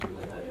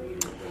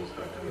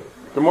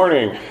Good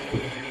morning.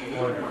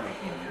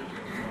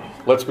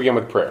 Let's begin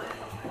with prayer.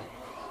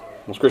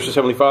 Most gracious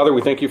Heavenly Father,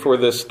 we thank you for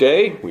this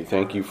day. We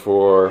thank you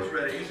for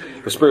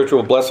the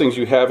spiritual blessings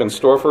you have in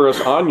store for us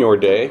on your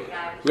day.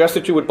 We ask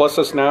that you would bless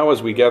us now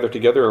as we gather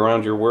together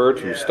around your word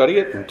to study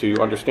it and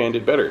to understand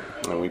it better.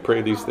 And we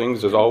pray these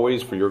things, as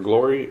always, for your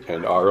glory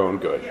and our own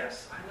good.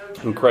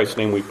 In Christ's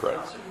name we pray.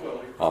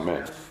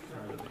 Amen.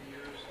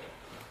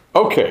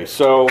 Okay,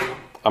 so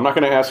I'm not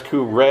going to ask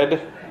who read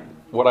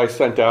what I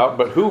sent out,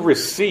 but who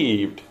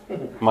received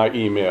my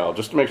email,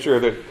 just to make sure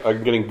that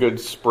I'm getting good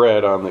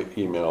spread on the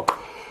email.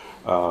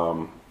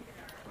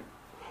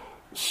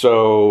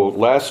 So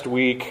last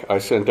week I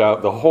sent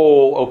out the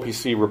whole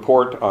OPC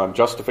report on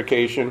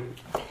justification.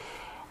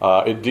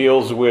 It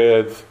deals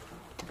with,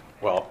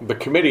 the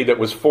committee that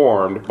was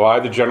formed by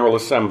the General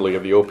Assembly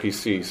of the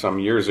OPC some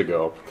years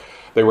ago.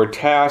 They were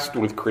tasked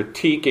with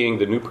critiquing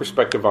the new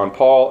perspective on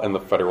Paul and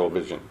the federal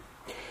vision.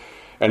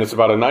 And it's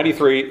about a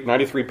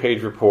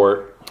 93-page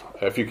report.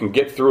 If you can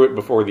get through it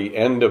before the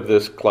end of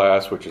this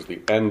class, which is the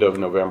end of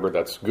November,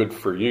 that's good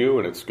for you,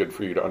 and it's good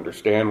for you to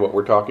understand what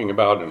we're talking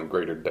about in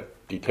greater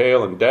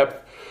detail and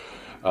depth.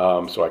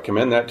 So I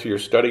commend that to your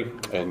study.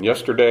 And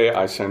yesterday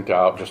I sent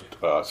out just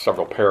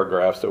several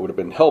paragraphs that would have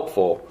been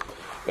helpful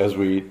as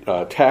we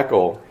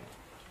tackle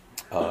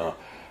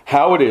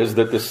how it is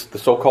that the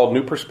so-called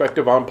new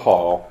perspective on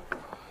Paul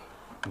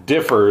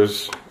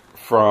differs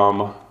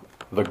from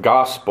the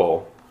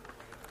gospel,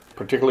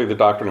 particularly the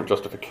doctrine of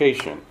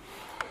justification,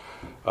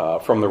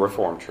 from the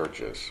Reformed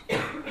churches.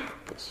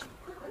 Yes.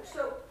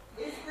 So,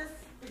 is this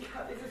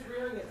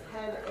rearing its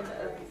head in the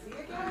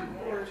OPC again,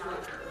 or is it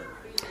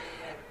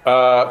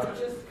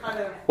just kind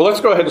of? Well,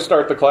 let's go ahead and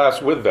start the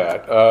class with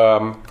that.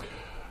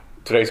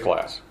 Today's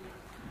class.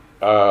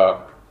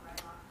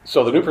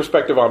 So, the new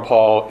perspective on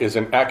Paul is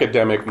an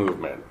academic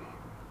movement.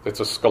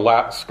 It's a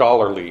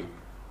scholarly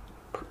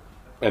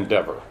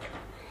endeavor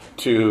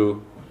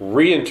to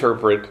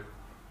reinterpret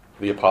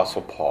the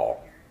Apostle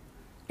Paul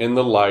in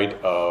the light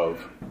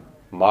of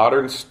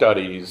modern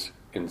studies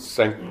in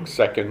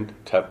Second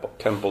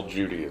Temple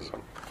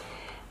Judaism,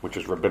 which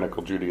is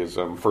rabbinical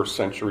Judaism, first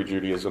century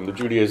Judaism, the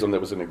Judaism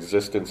that was in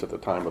existence at the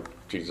time of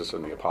Jesus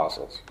and the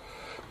apostles.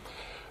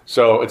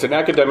 So it's an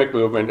academic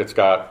movement. It's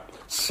got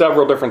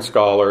several different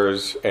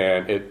scholars,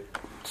 and it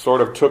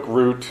sort of took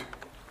root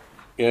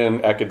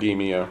in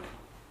academia,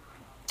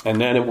 and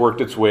then it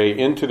worked its way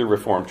into the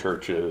Reformed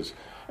churches,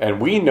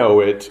 and we know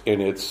it in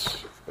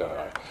its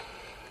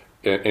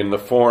in the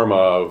form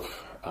of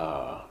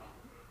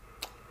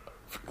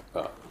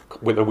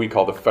what we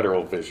call the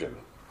federal vision.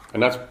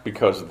 And that's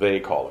because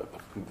they call it,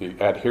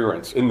 the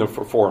adherents in the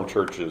Reformed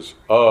churches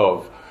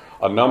of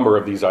a number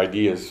of these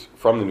ideas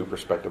from the new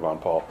perspective on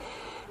Paul,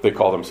 they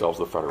call themselves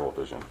the federal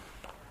vision.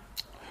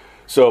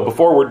 So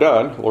before we're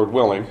done, Lord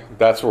willing,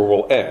 that's where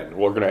we'll end.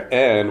 We're going to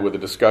end with a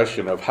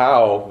discussion of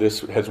how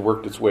this has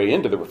worked its way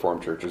into the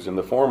Reformed churches in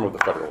the form of the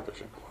federal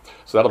vision.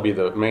 So that'll be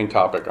the main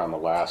topic on the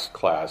last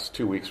class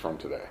 2 weeks from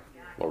today,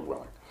 Lord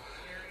willing.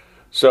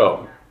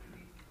 So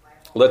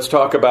let's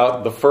talk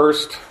about the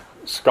first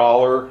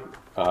scholar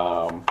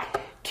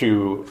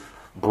to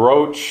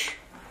broach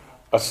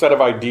a set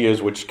of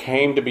ideas which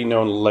came to be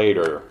known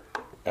later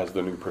as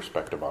the new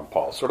perspective on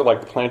Paul. Sort of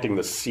like planting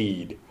the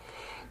seed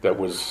that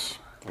was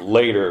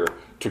later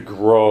to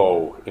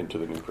grow into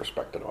the new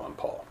perspective on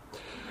Paul.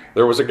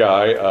 There was a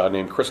guy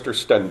named Christopher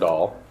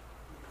Stendhal,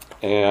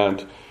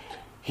 and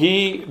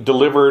he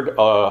delivered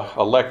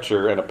a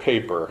lecture and a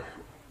paper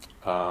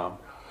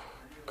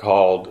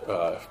called,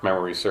 if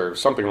memory serves,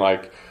 something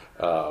like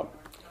The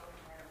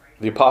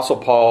Apostle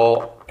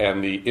Paul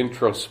and the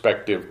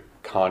Introspective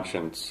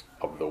Conscience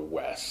of the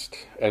West.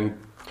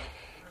 And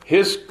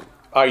his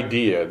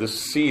idea, this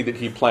seed that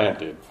he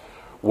planted,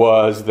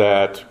 was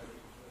that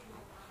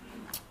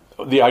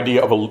the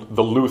idea of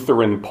the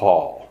Lutheran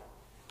Paul.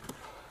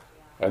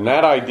 And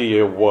that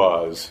idea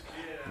was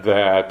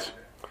that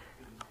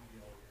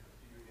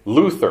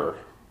Luther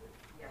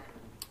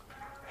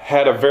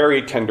had a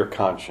very tender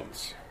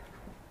conscience.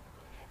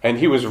 And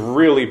he was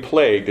really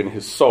plagued in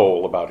his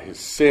soul about his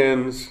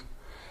sins.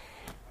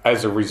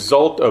 As a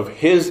result of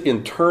his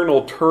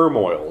internal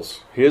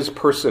turmoils, his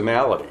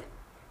personality,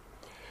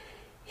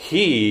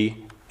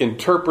 he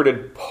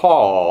interpreted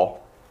Paul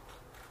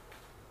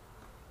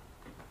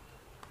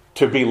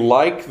to be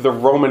like the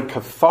Roman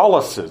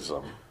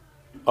Catholicism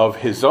of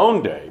his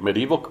own day,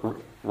 medieval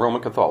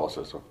Roman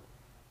Catholicism,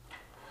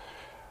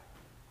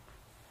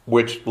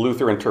 which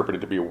Luther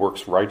interpreted to be a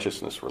works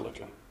righteousness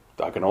religion.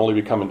 I can only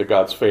be coming to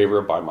God's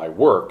favor by my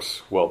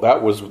works. Well,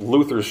 that was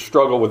Luther's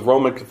struggle with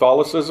Roman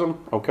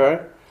Catholicism, okay?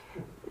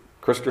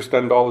 Christopher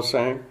Stendhal is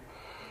saying.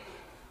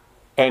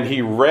 And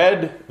he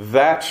read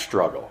that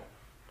struggle,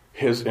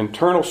 his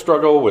internal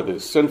struggle with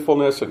his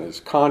sinfulness and his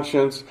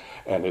conscience,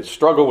 and his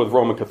struggle with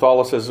Roman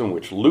Catholicism,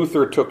 which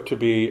Luther took to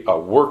be a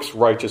works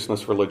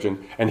righteousness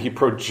religion, and he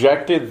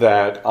projected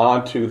that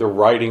onto the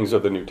writings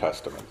of the New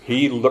Testament.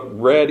 He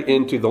read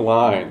into the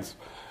lines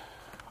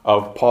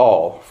of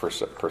Paul, for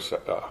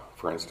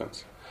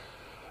instance.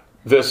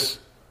 This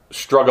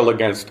struggle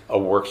against a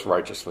works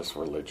righteousness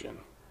religion.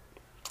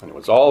 And it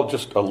was all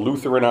just a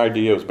Lutheran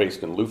idea. It was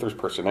based in Luther's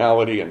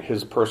personality and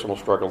his personal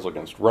struggles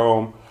against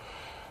Rome.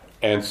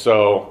 And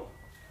so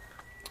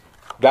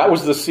that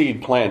was the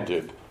seed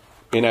planted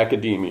in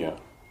academia,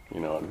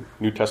 in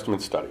New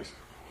Testament studies,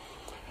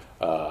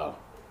 at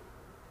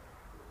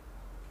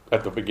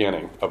the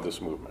beginning of this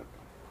movement.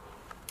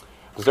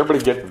 Does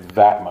everybody get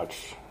that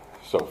much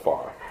so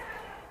far?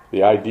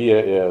 The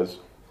idea is,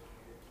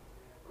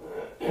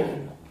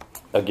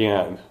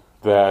 again,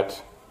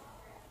 that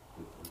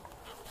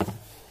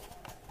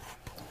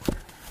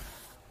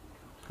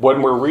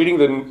when we're reading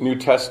the New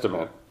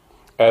Testament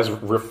as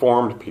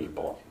Reformed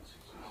people,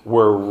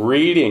 we're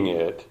reading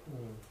it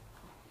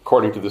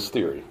according to this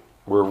theory.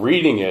 We're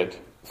reading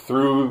it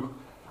through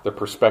the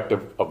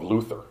perspective of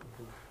Luther.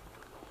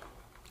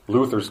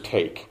 Luther's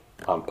take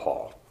on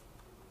Paul.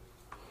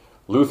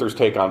 Luther's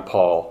take on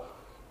Paul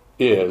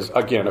is,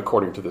 again,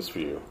 according to this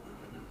view,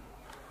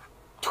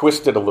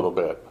 twisted a little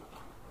bit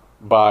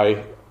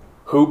by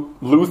who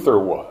Luther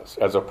was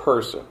as a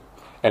person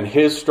and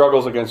his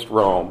struggles against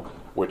Rome,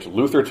 which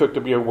Luther took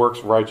to be a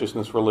works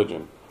righteousness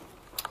religion.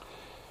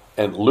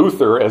 And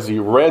Luther, as he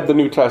read the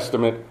New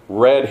Testament,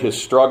 read his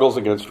struggles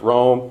against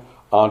Rome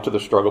onto the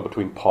struggle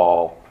between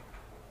Paul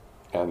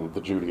and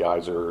the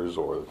Judaizers,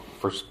 or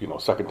first,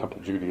 Second Temple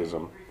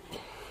Judaism.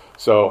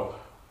 So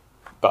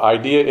the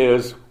idea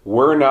is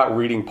we're not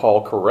reading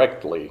Paul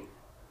correctly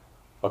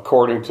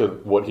according to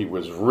what he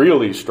was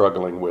really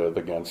struggling with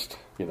against,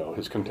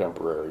 his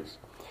contemporaries.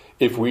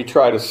 If we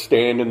try to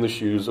stand in the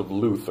shoes of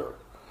Luther,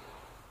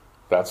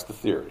 that's the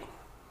theory.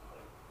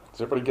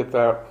 Does everybody get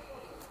that?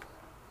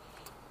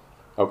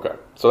 Okay,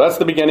 so that's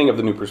the beginning of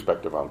the new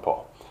perspective on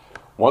Paul.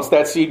 Once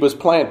that seed was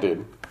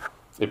planted,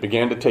 it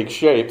began to take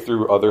shape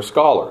through other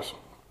scholars.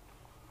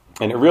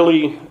 And it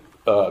really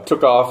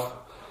took off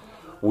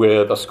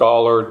with a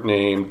scholar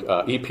named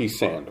E.P.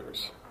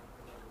 Sanders.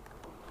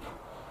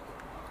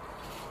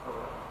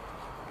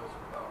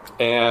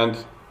 And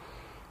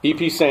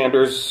E.P.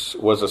 Sanders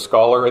was a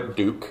scholar at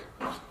Duke.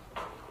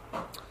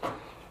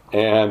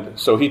 And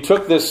so he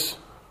took this,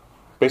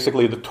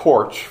 basically the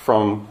torch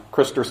from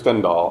Krister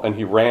Stendahl, and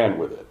he ran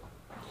with it.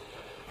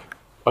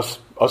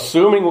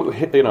 Assuming,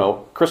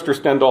 Krister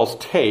Stendahl's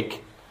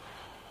take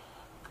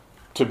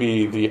to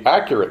be the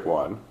accurate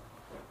one,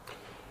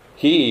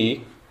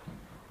 he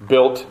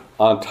built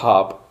on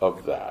top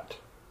of that.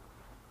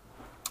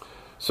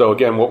 So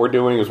again, what we're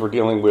doing is we're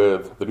dealing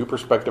with the new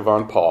perspective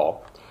on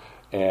Paul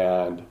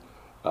and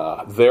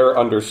their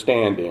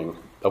understanding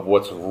of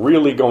what's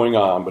really going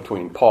on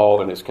between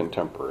Paul and his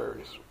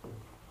contemporaries,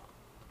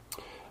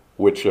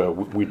 which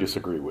we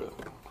disagree with.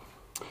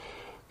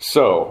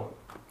 So,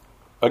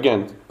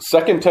 again,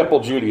 Second Temple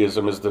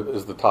Judaism is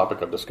the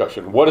topic of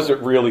discussion. What is it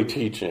really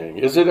teaching?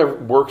 Is it a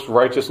works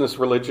righteousness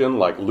religion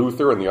like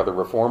Luther and the other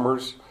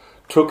reformers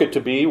took it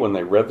to be when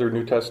they read their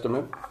New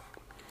Testament?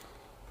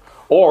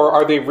 Or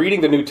are they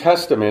reading the New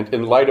Testament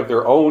in light of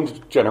their own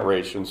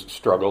generation's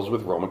struggles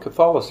with Roman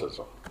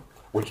Catholicism,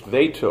 which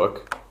they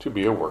took to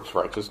be a works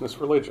righteousness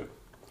religion?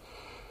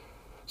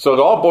 So it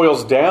all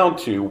boils down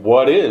to,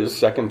 what is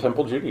Second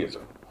Temple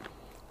Judaism?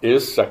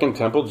 Is Second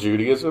Temple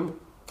Judaism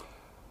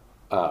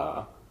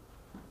a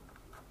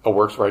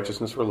works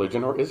righteousness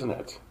religion, or isn't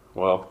it?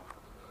 Well,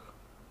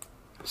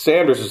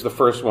 Sanders is the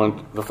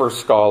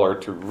first scholar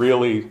to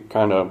really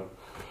kind of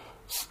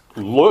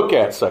look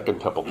at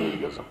Second Temple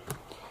Judaism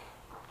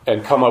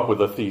and come up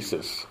with a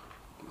thesis,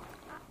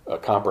 a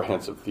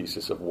comprehensive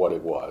thesis of what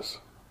it was.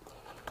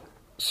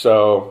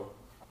 So,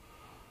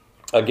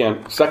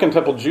 again, Second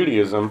Temple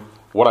Judaism,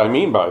 what I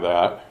mean by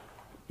that,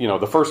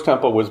 the first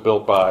temple was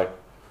built by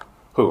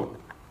who?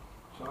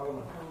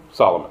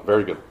 Solomon.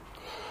 Very good.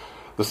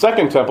 The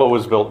second temple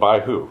was built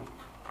by who?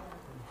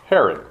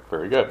 Herod.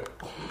 Very good.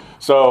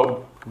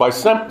 So, by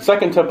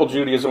Second Temple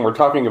Judaism, we're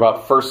talking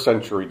about first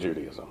century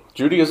Judaism.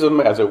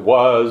 Judaism as it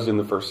was in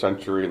the first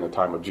century in the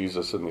time of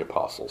Jesus and the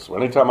apostles. So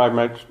anytime I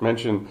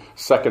mention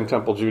Second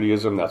Temple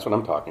Judaism, that's what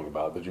I'm talking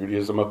about, the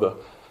Judaism of the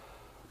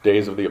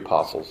days of the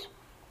apostles.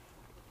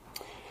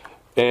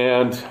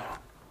 And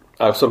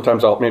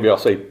sometimes I'll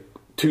say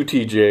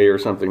 2TJ or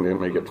something to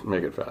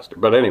make it faster.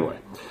 But anyway,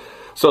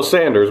 so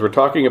Sanders, we're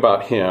talking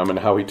about him and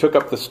how he took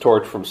up this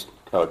torch from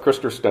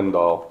Krister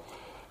Stendahl,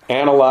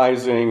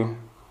 analyzing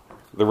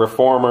the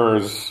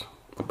reformers,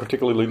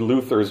 particularly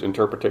Luther's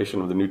interpretation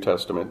of the New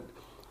Testament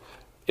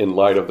in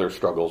light of their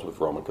struggles with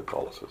Roman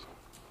Catholicism.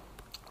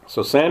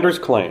 So Sanders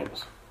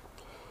claims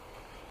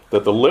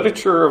that the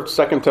literature of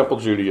Second Temple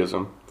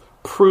Judaism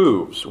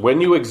proves,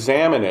 when you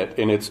examine it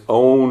in its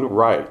own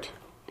right,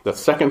 that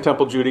Second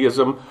Temple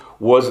Judaism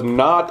was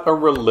not a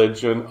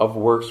religion of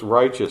works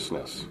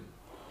righteousness,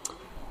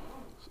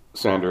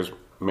 Sanders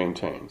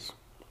maintains.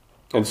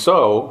 And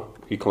so,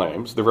 he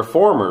claims, the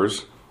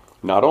reformers,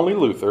 not only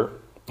Luther,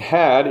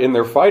 had, in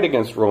their fight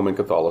against Roman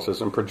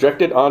Catholicism,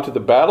 projected onto the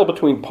battle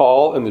between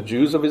Paul and the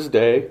Jews of his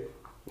day,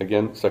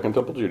 again, Second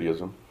Temple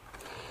Judaism,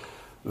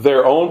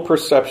 their own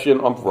perception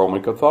of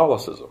Roman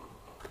Catholicism.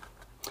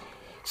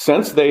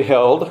 Since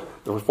the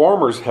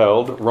Reformers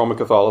held Roman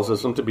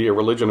Catholicism to be a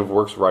religion of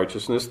works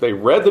righteousness, they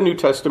read the New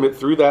Testament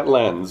through that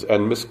lens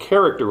and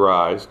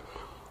mischaracterized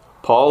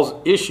Paul's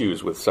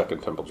issues with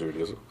Second Temple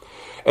Judaism,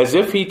 as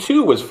if he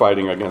too was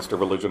fighting against a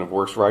religion of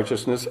works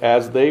righteousness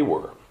as they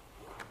were.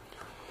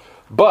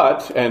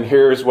 But, and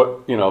here's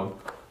what,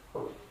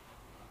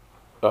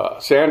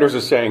 Sanders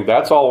is saying,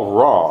 that's all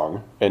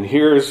wrong, and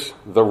here's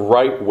the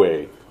right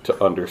way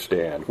to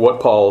understand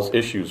what Paul's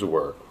issues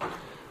were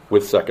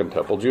with Second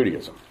Temple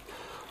Judaism.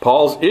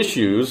 Paul's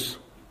issues,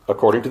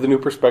 according to the New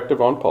Perspective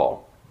on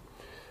Paul,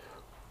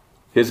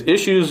 his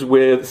issues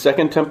with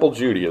Second Temple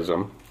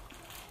Judaism,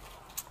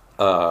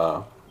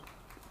 let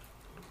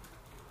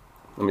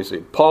me see,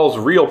 Paul's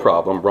real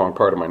problem, wrong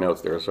part of my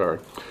notes there, sorry.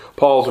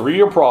 Paul's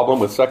real problem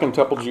with Second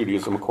Temple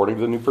Judaism, according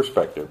to the New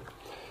Perspective,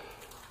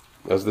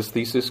 as this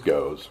thesis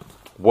goes,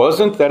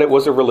 wasn't that it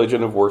was a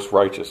religion of works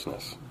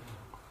righteousness.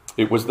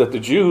 It was that the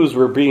Jews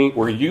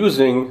were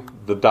using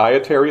the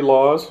dietary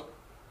laws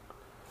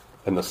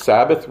and the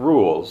Sabbath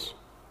rules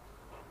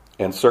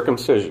and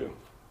circumcision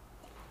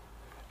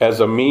as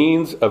a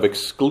means of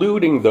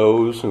excluding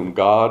those whom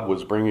God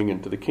was bringing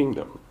into the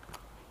kingdom,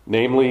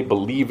 namely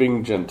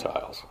believing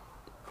Gentiles.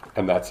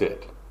 And that's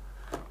it.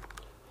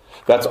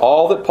 That's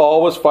all that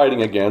Paul was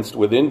fighting against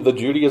within the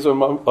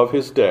Judaism of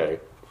his day.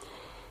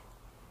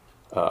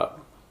 That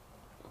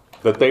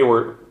they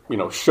were,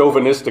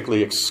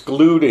 chauvinistically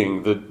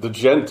excluding the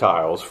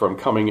Gentiles from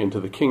coming into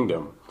the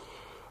kingdom.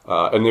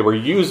 And they were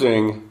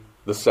using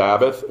the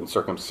Sabbath and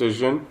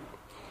circumcision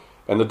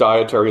and the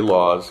dietary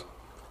laws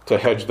to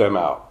hedge them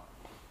out.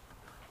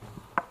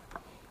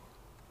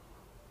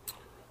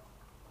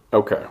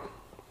 Okay.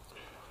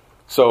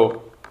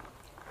 So,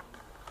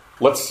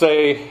 let's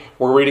say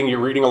you're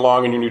reading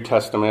along in your New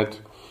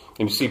Testament,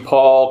 and you see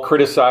Paul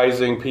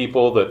criticizing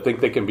people that think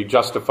they can be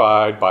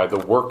justified by the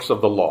works of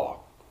the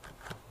law.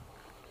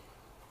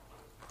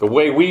 The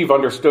way we've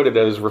understood it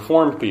as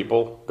Reformed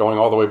people, going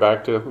all the way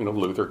back to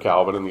Luther,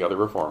 Calvin, and the other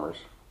Reformers,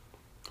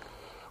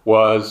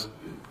 was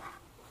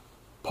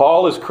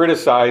Paul is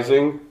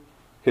criticizing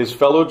his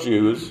fellow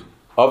Jews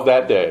of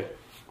that day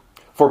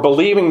for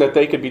believing that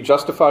they could be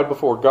justified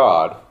before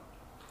God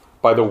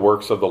by the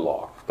works of the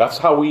law. That's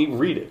how we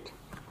read it.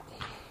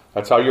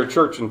 That's how your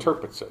church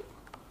interprets it.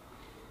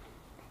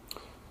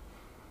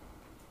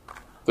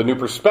 The New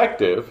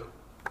Perspective,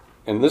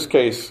 in this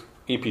case,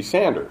 E.P.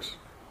 Sanders,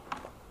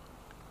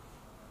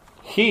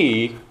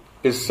 he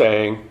is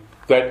saying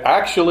that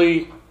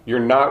actually you're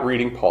not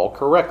reading Paul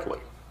correctly.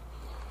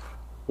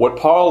 What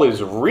Paul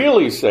is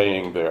really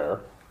saying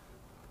there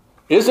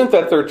isn't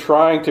that they're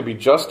trying to be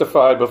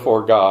justified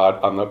before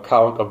God on the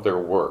account of their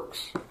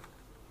works.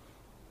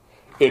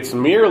 It's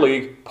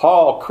merely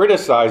Paul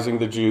criticizing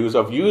the Jews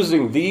of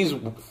using these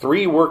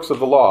three works of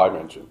the law I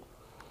mentioned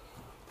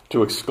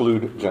to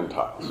exclude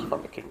Gentiles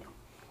from the kingdom.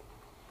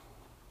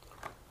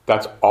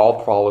 That's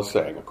all Paul is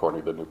saying,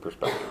 according to the New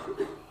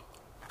Perspective.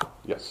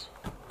 Yes?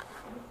 I'm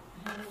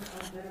having a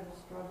bit of a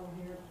struggle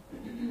here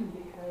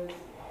because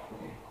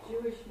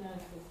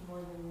Jewishness is more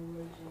than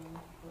religion,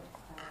 but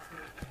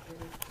it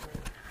is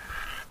faith.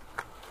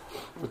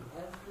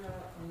 Ezra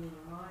and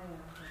Nehemiah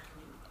had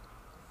to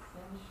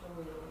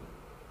essentially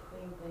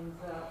clean things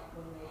up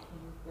when they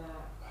came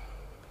back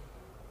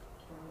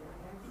from their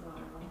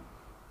exile,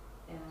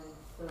 and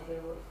so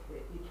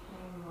it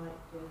became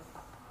like this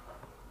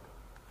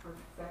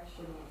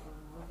perfectionism,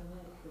 wasn't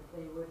it? That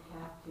they would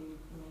have to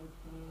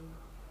maintain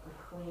a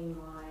clean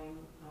line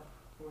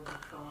for the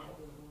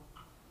godly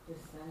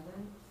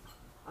descendants.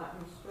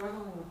 I'm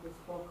struggling with this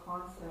whole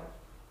concept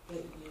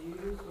that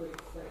Jews would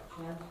accept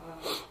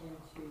Gentiles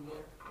into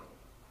their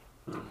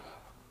faith.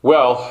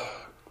 Well,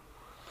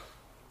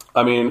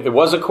 it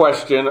was a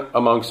question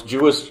amongst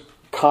Jewish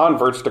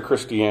converts to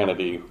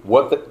Christianity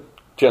what the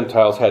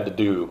Gentiles had to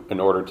do in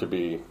order to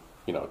be,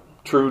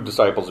 true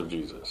disciples of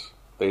Jesus.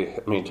 They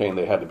maintained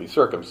they had to be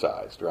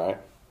circumcised, right?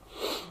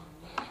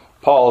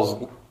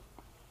 Paul's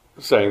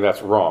saying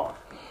that's wrong.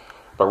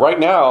 But right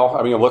now,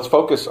 let's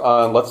focus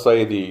on, let's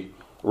say, the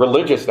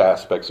religious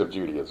aspects of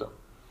Judaism.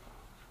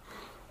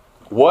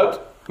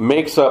 What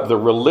makes up the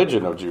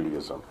religion of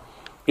Judaism?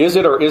 Is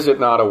it or is it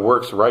not a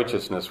works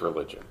righteousness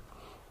religion?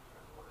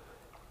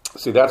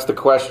 See, that's the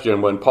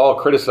question when Paul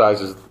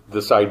criticizes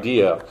this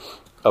idea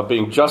of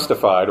being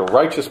justified or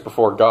righteous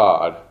before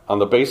God on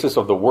the basis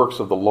of the works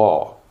of the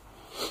law.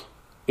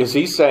 Is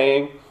he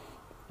saying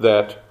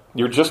that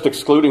you're just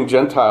excluding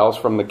Gentiles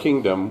from the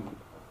kingdom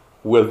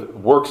with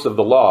works of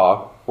the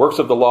law? Works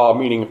of the law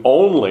meaning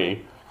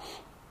only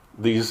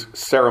these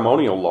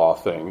ceremonial law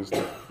things,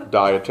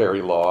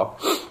 dietary laws,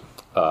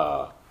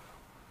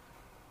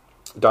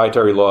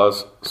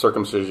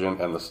 circumcision,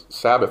 and the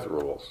Sabbath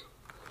rules.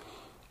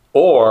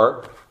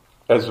 Or,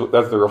 as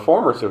the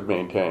Reformers have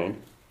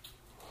maintained,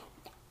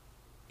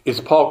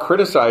 is Paul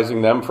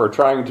criticizing them for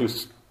trying to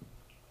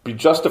be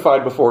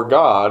justified before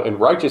God and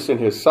righteous in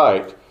his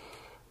sight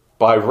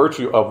by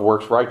virtue of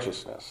works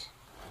righteousness?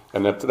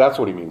 And that's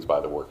what he means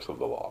by the works of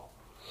the law.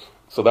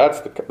 So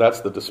that's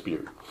the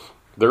dispute.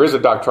 there is a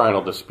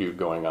doctrinal dispute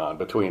going on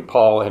between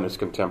Paul and his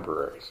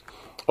contemporaries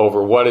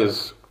over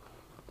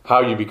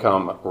how you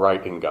become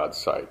right in God's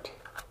sight.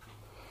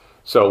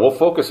 So we'll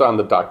focus on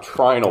the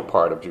doctrinal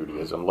part of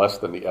Judaism less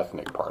than the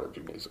ethnic part of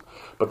Judaism.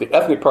 But the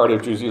ethnic part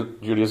of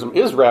Judaism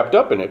is wrapped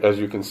up in it, as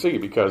you can see,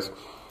 because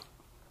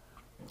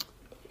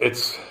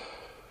it's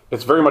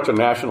very much a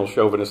national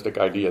chauvinistic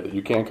idea that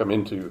you can't come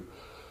into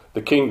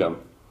the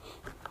kingdom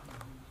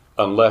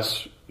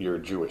unless you're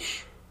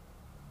Jewish.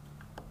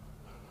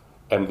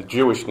 And the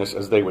Jewishness,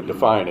 as they would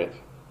define it,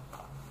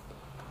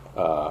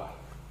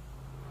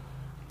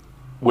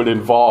 would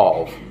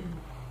involve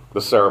the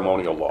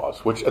ceremonial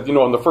laws, which,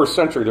 in the first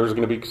century, there was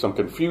going to be some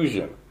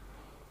confusion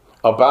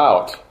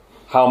about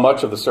how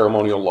much of the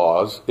ceremonial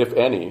laws, if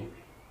any,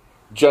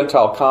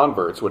 Gentile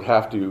converts would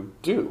have to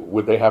do.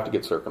 Would they have to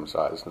get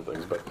circumcised and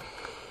things? But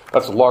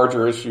that's a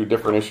larger issue,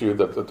 different issue,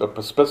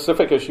 the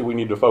specific issue we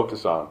need to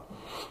focus on.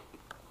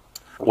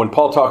 When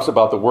Paul talks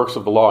about the works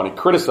of the law and he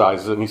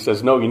criticizes it and he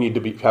says, no, you need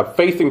to have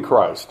faith in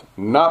Christ,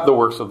 not the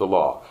works of the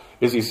law.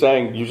 Is he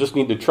saying you just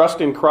need to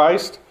trust in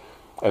Christ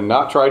and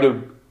not try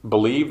to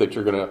believe that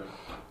you're going to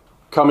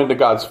come into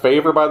God's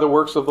favor by the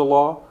works of the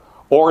law?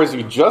 Or is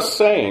he just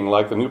saying,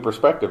 like the New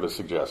Perspective is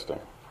suggesting,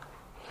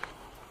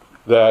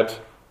 that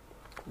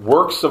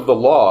works of the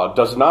law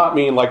does not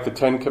mean like the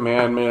Ten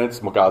Commandments,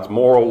 God's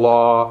moral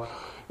law.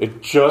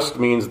 It just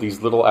means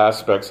these little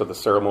aspects of the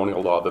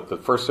ceremonial law that the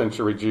first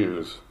century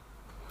Jews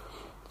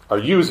are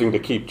using to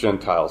keep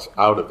Gentiles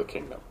out of the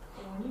kingdom.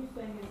 So when you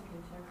say his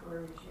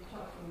contemporaries, you're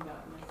talking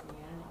about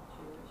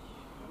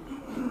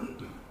Messianic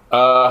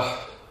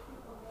Jewish?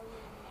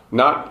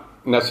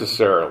 Not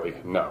necessarily,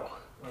 no.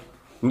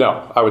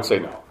 No, I would say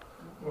no.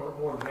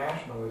 More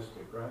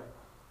nationalistic, right?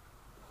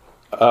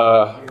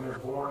 They're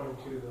born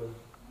into the...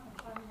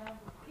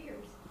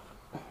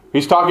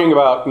 He's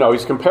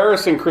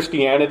comparing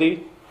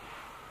Christianity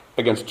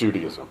against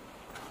Judaism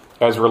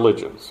as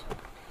religions.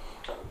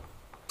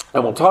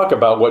 And we'll talk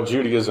about what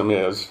Judaism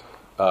is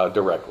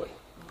directly.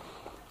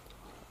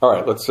 All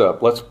right,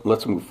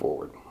 let's move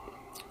forward.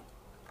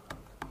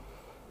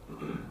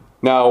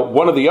 Now,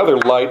 one of the other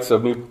lights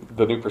of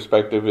the New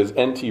Perspective is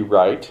N.T.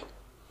 Wright.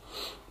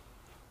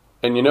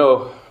 And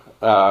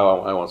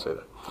I won't say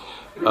that.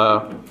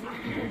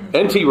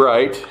 N.T.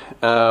 Wright,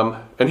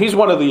 and he's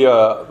one of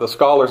the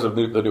scholars of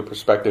the New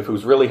Perspective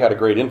who's really had a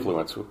great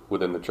influence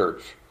within the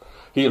church.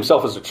 He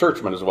himself is a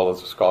churchman as well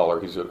as a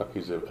scholar. He's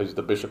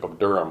the Bishop of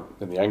Durham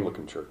in the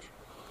Anglican Church.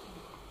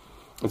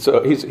 And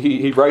so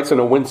he writes in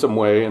a winsome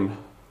way, and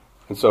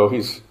so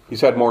he's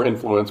had more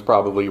influence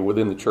probably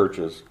within the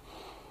churches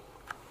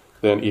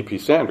than E.P.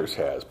 Sanders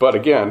has. But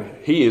again,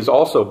 he is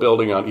also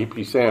building on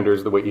E.P.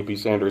 Sanders the way E.P.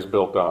 Sanders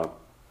built on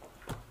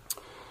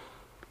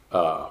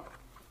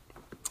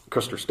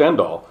Custer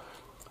Stendhal.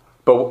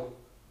 But,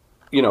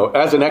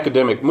 as an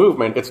academic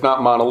movement, it's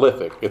not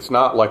monolithic. It's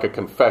not like a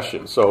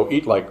confession. So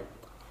like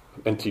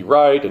N.T.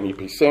 Wright and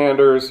E.P.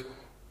 Sanders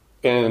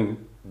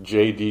and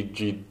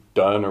J.D.G.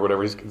 Dunn or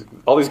whatever.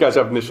 All these guys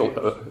have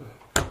initial...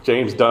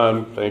 James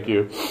Dunn, thank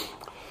you.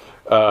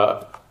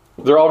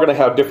 They're all going to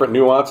have different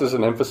nuances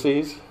and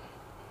emphases.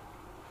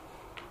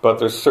 But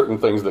there's certain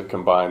things that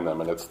combine them,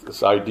 and it's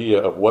this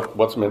idea of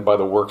what's meant by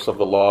the works of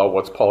the law,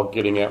 what's Paul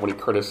getting at when he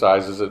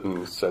criticizes it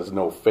and says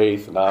no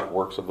faith, not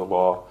works of the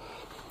law.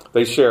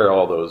 They share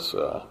all those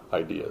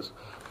ideas.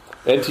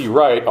 N.T.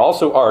 Wright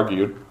also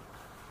argued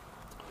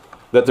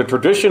that the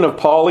tradition of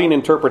Pauline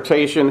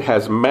interpretation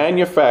has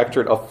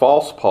manufactured a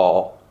false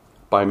Paul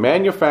by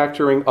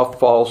manufacturing a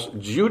false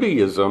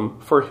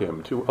Judaism for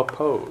him to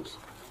oppose.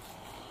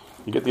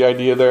 You get the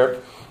idea there?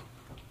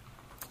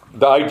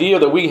 The idea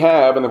that we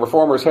have and the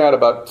Reformers had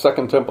about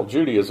Second Temple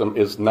Judaism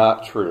is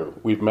not true.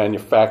 We've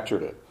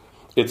manufactured it.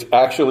 It's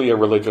actually a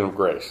religion of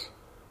grace.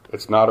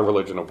 It's not a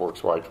religion of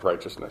works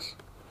righteousness.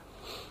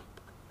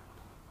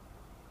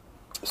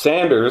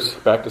 Sanders,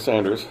 back to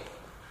Sanders,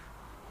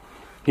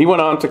 he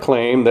went on to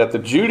claim that the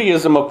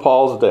Judaism of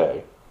Paul's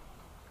day,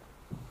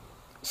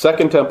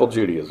 Second Temple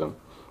Judaism,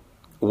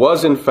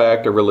 was in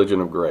fact a religion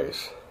of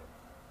grace.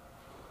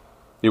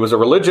 It was a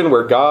religion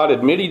where God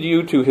admitted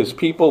you to his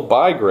people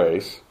by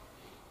grace,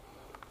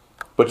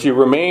 but you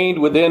remained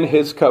within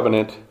his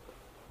covenant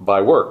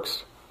by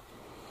works.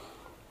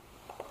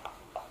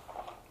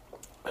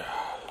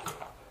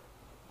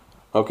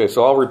 Okay,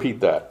 so I'll repeat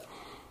that.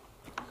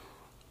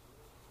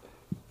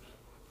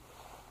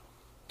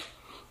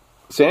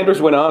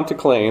 Sanders went on to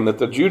claim that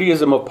the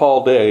Judaism of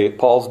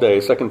Paul's day,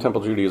 Second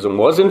Temple Judaism,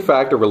 was in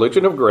fact a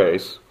religion of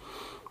grace,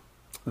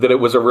 that it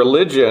was a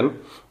religion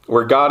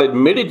where God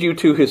admitted you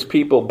to his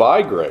people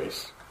by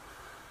grace,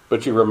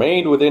 but you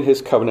remained within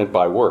his covenant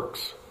by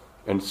works.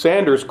 And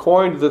Sanders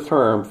coined the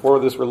term for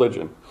this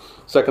religion.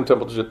 Second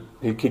Temple,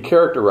 he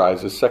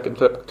characterizes Second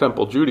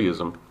Temple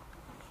Judaism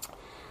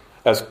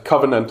as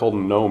covenantal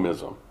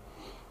nomism.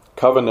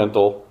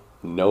 Covenantal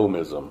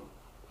nomism.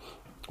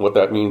 What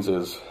that means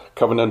is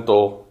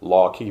covenantal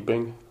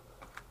law-keeping.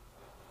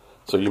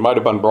 So you might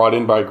have been brought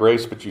in by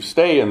grace, but you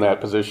stay in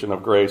that position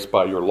of grace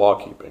by your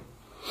law-keeping,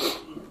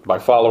 by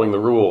following the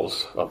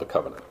rules of the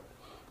covenant.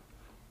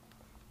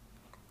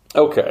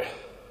 Okay.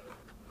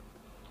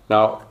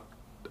 Now,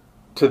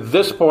 to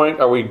this point,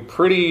 are we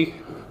pretty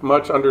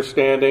much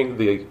understanding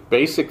the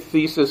basic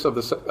thesis of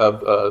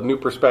the New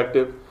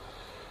Perspective?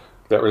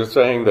 That we're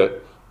saying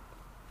that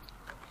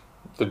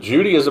the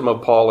Judaism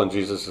of Paul in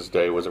Jesus'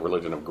 day was a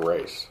religion of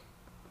grace.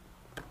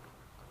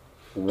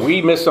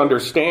 We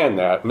misunderstand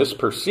that,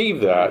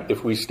 misperceive that,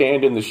 if we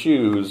stand in the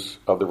shoes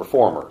of the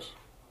reformers.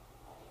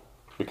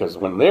 Because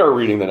when they are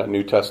reading the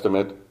New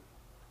Testament,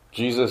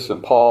 Jesus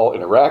and Paul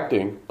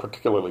interacting,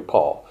 particularly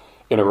Paul,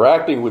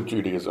 interacting with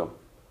Judaism,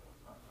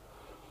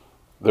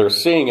 they're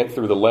seeing it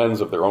through the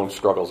lens of their own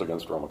struggles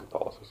against Roman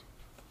Catholicism.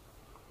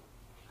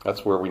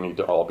 That's where we need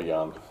to all be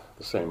on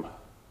the same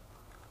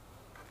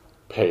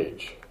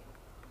page.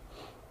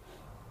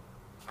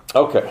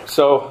 Okay,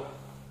 so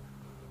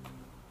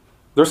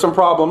there's some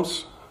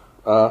problems.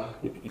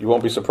 You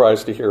won't be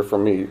surprised to hear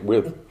from me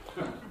with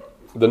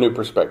the New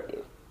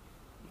Perspective.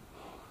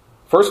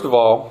 First of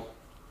all,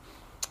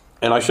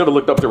 and I should have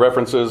looked up the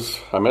references.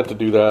 I meant to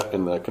do that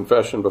in the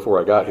confession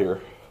before I got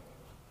here.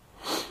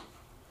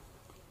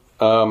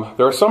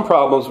 There are some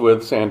problems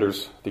with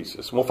Sanders'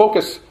 thesis. We'll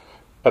focus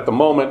at the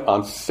moment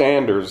on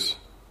Sanders'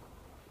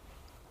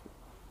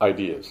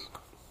 ideas,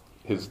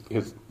 his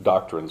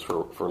doctrines,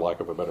 for lack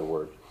of a better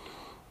word,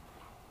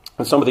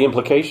 and some of the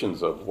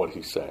implications of what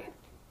he's saying.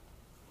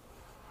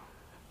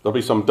 There'll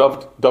be some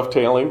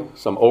dovetailing,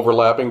 some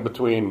overlapping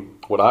between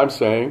what I'm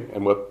saying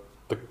and what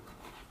the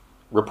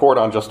report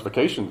on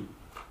justification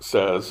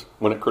says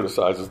when it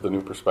criticizes the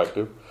New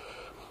Perspective.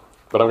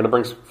 But I'm going to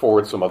bring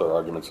forward some other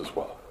arguments as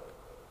well.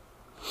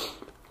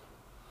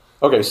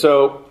 Okay,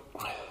 so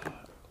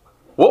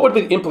what would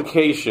be the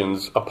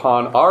implications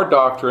upon our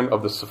doctrine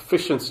of the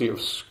sufficiency of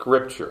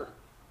Scripture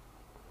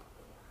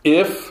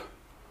if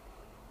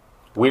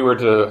we were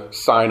to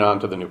sign on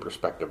to the New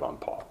Perspective on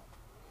Paul?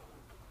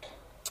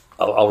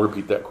 I'll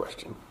repeat that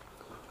question.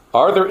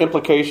 Are there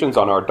implications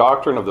on our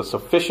doctrine of the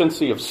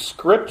sufficiency of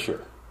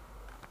Scripture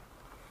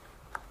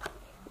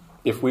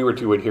if we were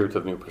to adhere to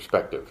the New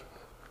Perspective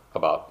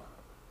about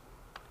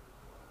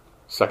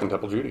Second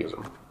Temple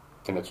Judaism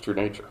in its true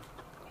nature?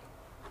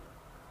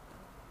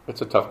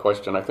 It's a tough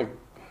question. I think,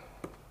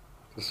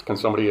 can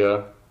somebody...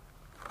 Well,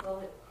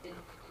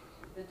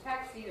 the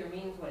text either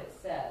means what it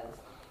says,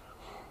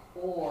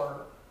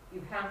 or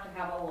you have to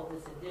have all of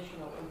this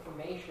additional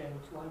information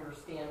to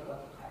understand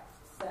what the text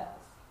says.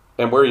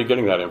 And where are you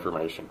getting that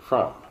information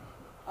from?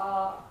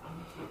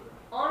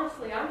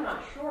 Honestly, I'm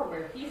not sure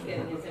where he's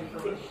getting his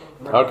information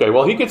from. Okay,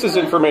 well, he gets his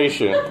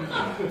information,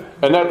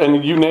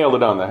 and you nailed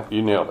it on that.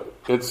 You nailed it.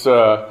 It's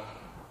what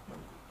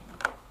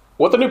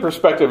the New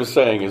Perspective is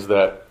saying is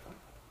that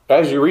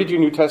as you read your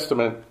New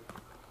Testament,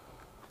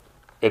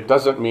 it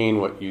doesn't mean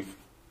what you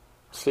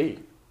see.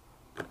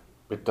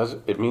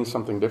 It means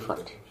something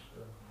different.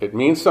 It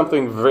means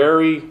something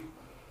very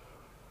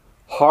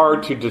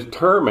hard to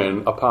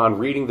determine upon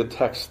reading the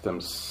text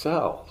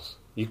themselves.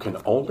 You can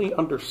only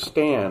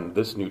understand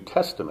this New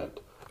Testament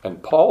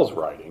and Paul's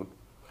writing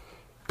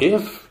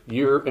if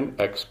you're an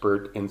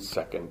expert in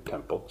Second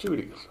Temple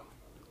Judaism.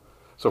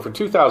 So for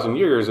 2,000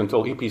 years,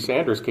 until E.P.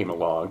 Sanders came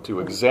along to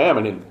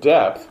examine in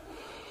depth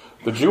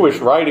the Jewish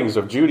writings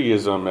of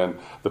Judaism and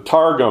the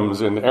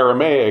Targums in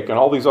Aramaic and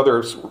all these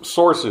other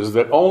sources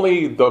that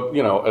only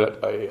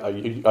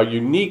a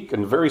unique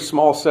and very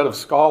small set of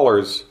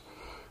scholars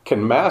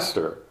can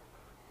master,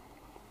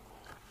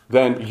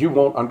 then you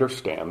won't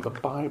understand the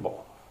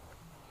Bible.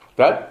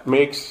 That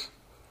makes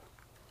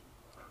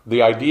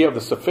the idea of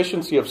the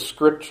sufficiency of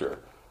Scripture,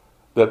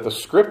 that the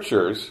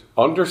Scriptures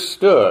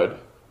understood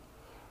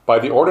by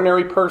the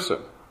ordinary person,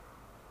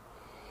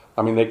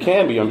 I mean, they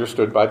can be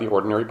understood by the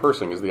ordinary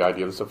person, is the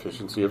idea of the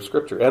sufficiency of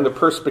Scripture. And the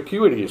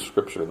perspicuity of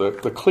Scripture,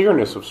 the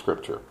clearness of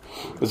Scripture,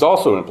 is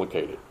also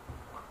implicated.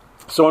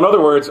 So in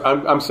other words,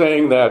 I'm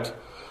saying that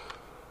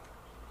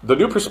the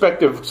New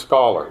Perspective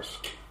scholars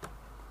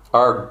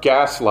are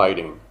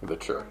gaslighting the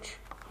church.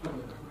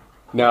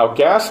 Now,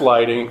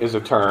 gaslighting is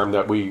a term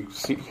that we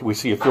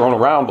see thrown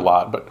around a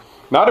lot, but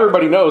not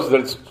everybody knows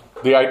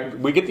that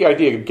we get the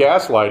idea of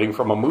gaslighting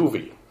from a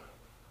movie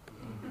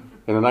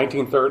in the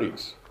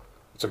 1930s.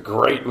 It's a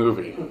great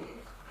movie.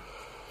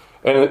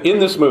 And in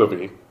this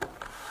movie,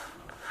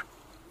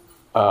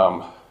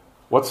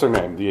 what's her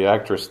name? The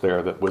actress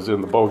there that was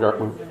in the Bogart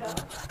movie.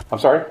 I'm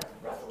sorry?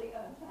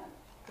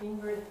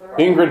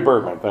 Ingrid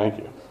Bergman, thank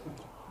you.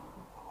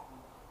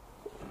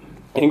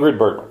 Ingrid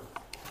Bergman.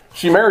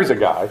 She marries a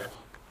guy,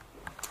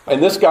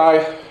 and this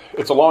guy,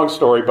 it's a long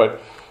story, but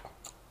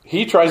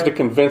he tries to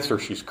convince her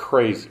she's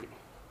crazy.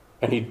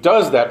 And he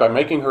does that by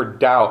making her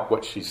doubt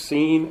what she's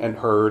seen and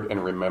heard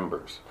and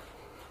remembers.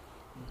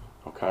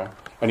 Okay?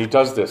 And he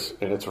does this,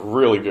 and it's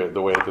really good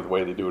the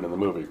way they do it in the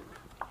movie.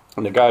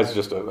 And the guy's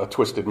just a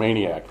twisted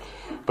maniac,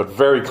 but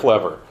very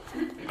clever.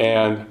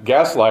 And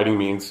gaslighting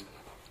means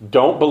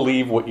don't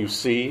believe what you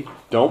see,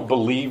 don't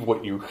believe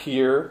what you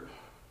hear,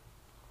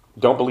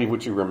 don't believe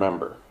what you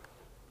remember.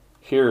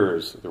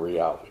 Here's the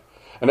reality.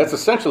 And that's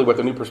essentially what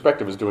the New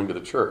Perspective is doing to the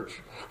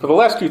church. For the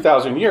last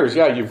 2,000 years,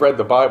 yeah, you've read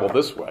the Bible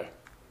this way.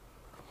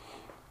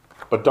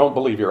 but don't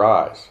believe your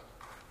eyes.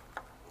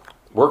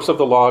 Works of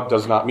the law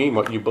does not mean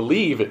what you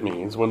believe it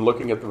means when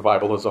looking at the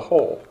Bible as a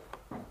whole.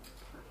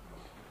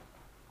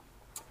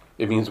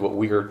 It means what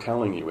we are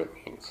telling you it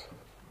means,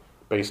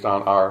 based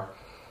on our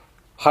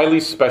highly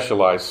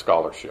specialized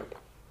scholarship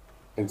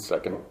in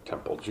Second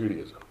Temple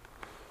Judaism.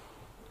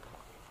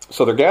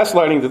 So they're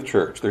gaslighting the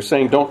church. They're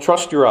saying, don't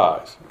trust your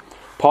eyes.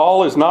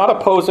 Paul is not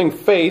opposing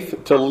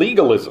faith to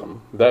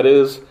legalism, that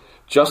is,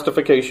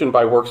 justification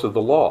by works of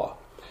the law.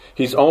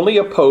 He's only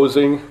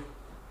opposing,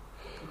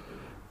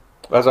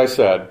 as I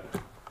said,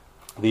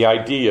 the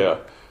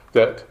idea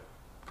that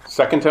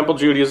Second Temple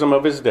Judaism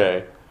of his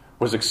day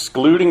was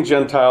excluding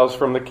Gentiles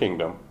from the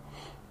kingdom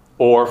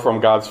or from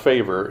God's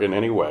favor in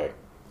any way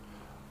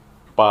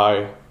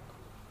by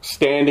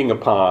standing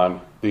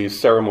upon these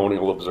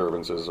ceremonial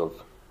observances of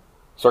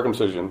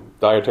circumcision,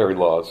 dietary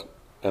laws,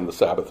 and the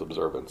Sabbath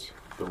observance,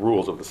 the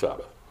rules of the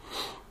Sabbath.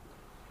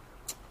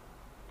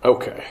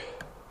 Okay.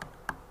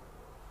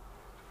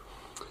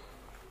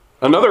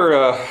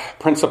 Another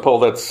principle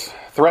that's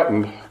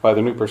threatened by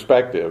the new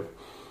perspective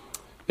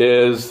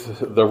is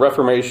the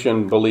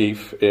Reformation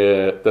belief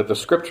that the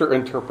Scripture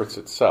interprets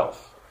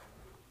itself.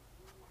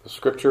 The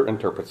Scripture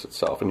interprets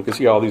itself. And you can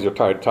see all these are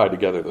tied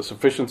together. The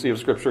sufficiency of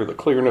Scripture, the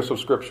clearness of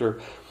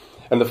Scripture,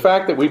 and the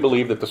fact that we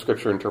believe that the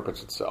Scripture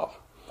interprets itself.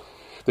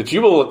 That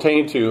you will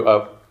attain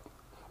to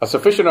a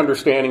sufficient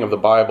understanding of the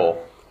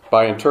Bible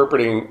by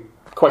interpreting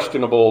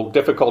questionable,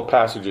 difficult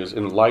passages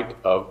in light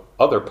of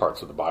other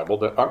parts of the Bible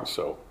that aren't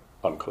so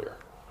unclear.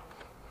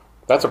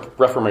 That's a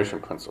Reformation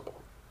principle.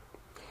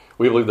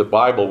 We believe the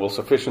Bible will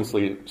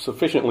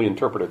sufficiently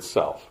interpret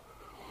itself.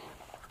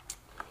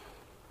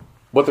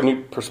 What the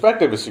new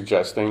perspective is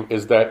suggesting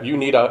is that you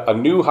need a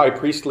new high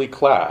priestly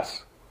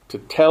class to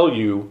tell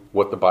you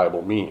what the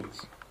Bible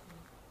means.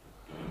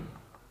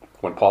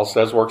 When Paul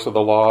says works of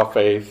the law,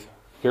 faith,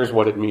 here's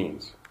what it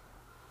means.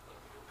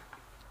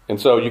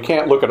 And so you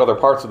can't look at other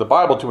parts of the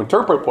Bible to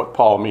interpret what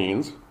Paul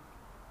means,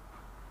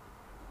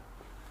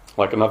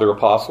 like another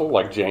apostle,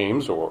 like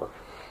James, or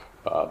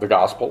the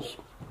Gospels,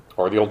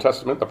 or the Old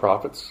Testament, the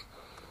prophets.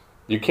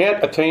 You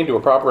can't attain to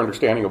a proper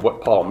understanding of what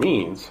Paul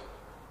means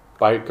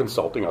by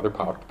consulting other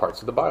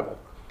parts of the Bible.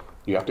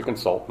 You have to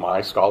consult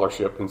my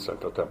scholarship in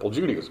Second Temple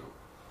Judaism.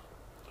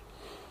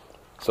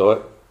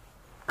 So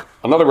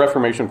another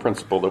Reformation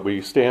principle that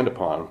we stand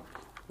upon,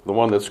 the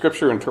one that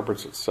Scripture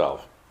interprets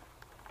itself,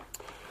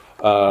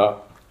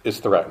 is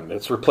threatened.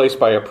 It's replaced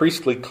by a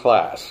priestly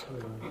class,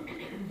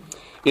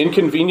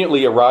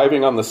 inconveniently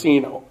arriving on the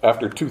scene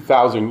after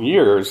 2,000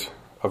 years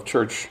of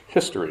church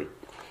history,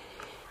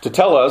 to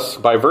tell us,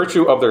 by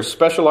virtue of their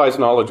specialized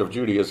knowledge of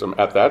Judaism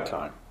at that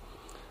time,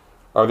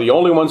 are the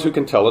only ones who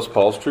can tell us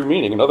Paul's true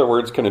meaning. In other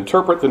words, can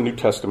interpret the New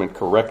Testament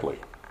correctly.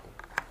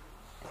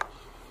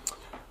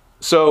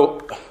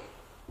 So,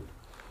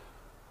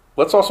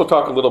 let's also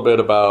talk a little bit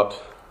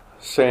about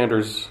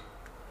Sanders'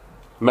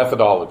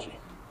 methodology.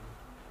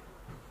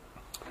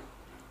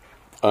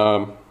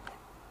 Let's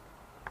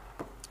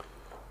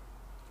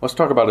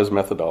talk about his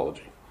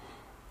methodology.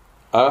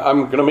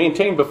 I'm going to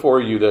maintain before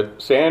you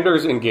that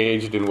Sanders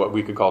engaged in what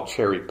we could call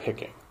cherry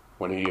picking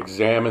when he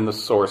examined the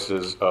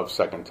sources of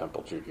Second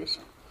Temple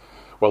Judaism.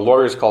 What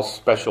lawyers call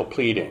special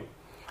pleading.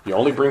 You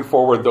only bring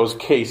forward those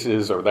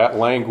cases or that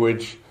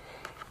language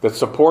that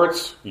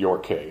supports your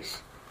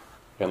case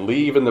and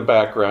leave in the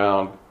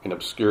background, in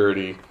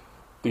obscurity,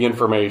 the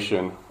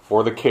information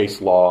or the case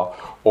law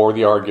or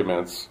the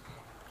arguments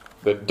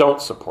that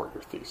don't support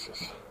your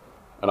thesis.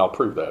 And I'll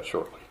prove that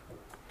shortly.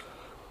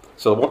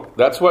 So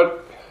that's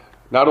what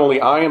not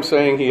only I am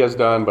saying he has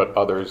done, but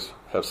others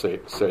have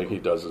saying he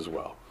does as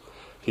well.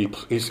 He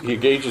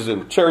engages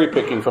in cherry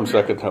picking from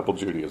Second Temple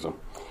Judaism.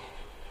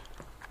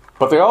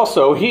 But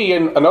he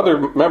and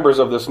other members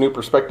of this New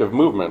Perspective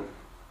movement,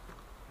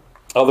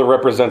 other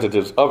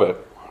representatives of it,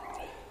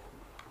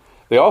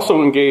 they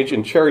also engage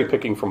in cherry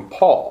picking from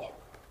Paul.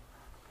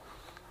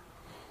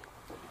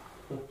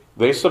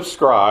 They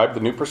subscribe, the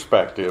New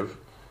Perspective,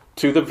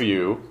 to the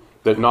view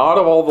that not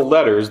all the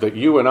letters that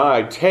you and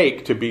I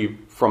take to be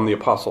from the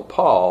Apostle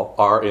Paul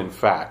are in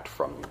fact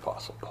from the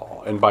Apostle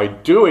Paul. And by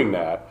doing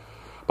that,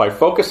 by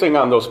focusing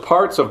on those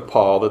parts of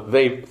Paul that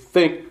they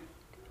think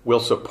will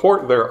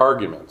support their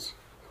arguments,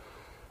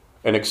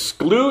 and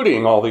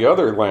excluding all the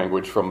other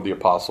language from the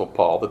Apostle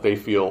Paul that they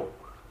feel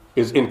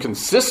is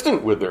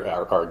inconsistent with their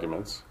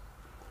arguments,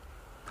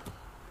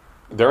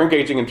 they're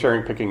engaging in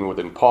cherry picking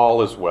within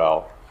Paul as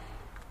well,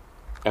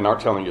 and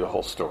aren't telling you the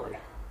whole story.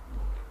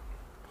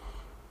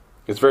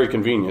 It's very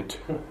convenient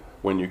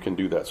when you can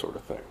do that sort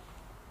of thing.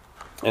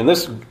 And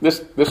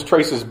this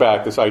traces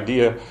back this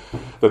idea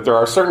that there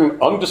are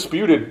certain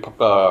undisputed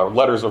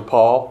letters of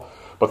Paul,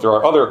 but there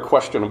are other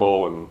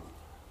questionable, and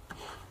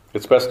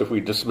it's best if we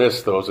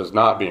dismiss those as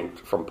not being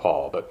from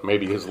Paul, but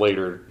maybe his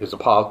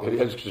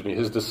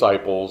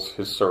disciples,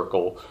 his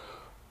circle,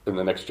 in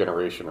the next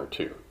generation or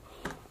two.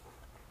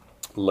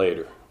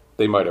 Later,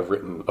 they might have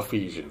written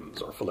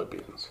Ephesians or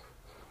Philippians.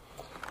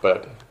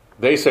 But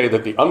they say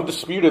that the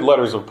undisputed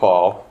letters of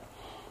Paul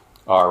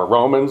are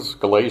Romans,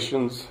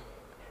 Galatians,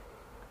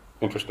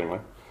 interestingly,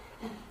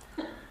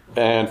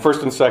 and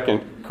 1st and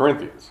 2nd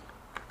Corinthians.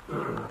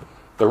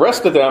 The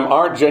rest of them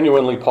aren't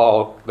genuinely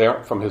Paul. They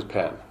aren't from his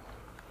pen.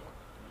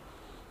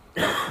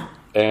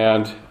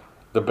 And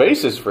the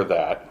basis for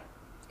that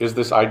is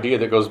this idea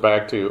that goes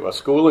back to a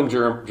school in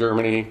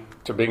Germany,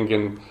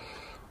 Tübingen,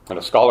 and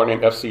a scholar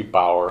named F.C.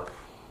 Bauer,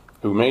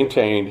 who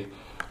maintained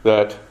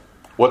that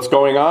what's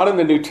going on in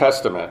the New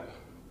Testament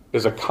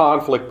is a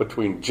conflict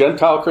between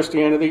Gentile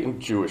Christianity and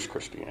Jewish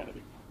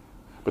Christianity,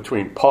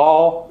 between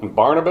Paul and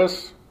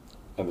Barnabas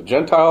and the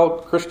Gentile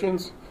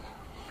Christians,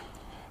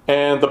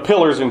 and the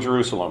pillars in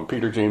Jerusalem,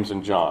 Peter, James,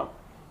 and John,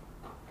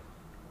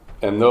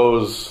 and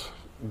those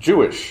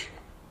Jewish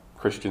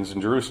Christians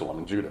in Jerusalem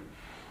and Judah.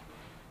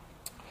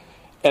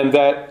 And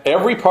that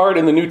every part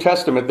in the New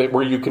Testament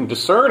where you can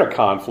discern a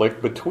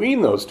conflict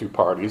between those two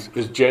parties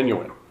is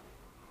genuine,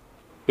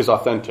 is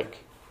authentic.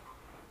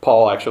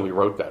 Paul actually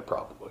wrote that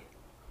probably.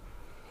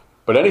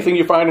 But anything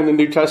you find in the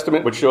New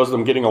Testament which shows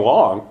them getting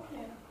along,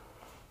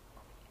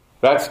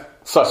 that's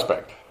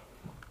suspect.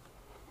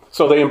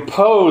 So they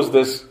impose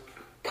this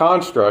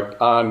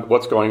construct on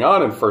what's going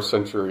on in first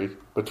century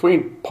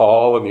between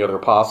Paul and the other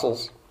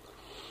apostles.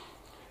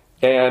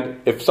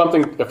 And if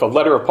a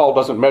letter of Paul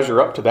doesn't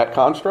measure up to that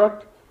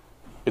construct,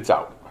 it's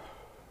out.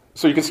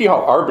 So you can see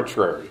how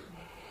arbitrary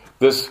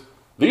these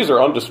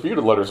are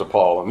undisputed letters of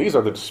Paul, and these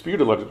are the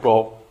disputed letters.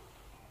 Well,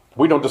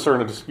 we don't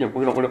discern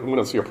we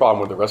don't see a problem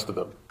with the rest of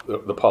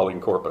the Pauline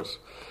corpus,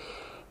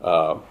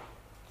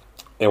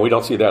 and we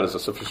don't see that as a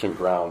sufficient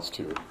grounds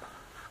to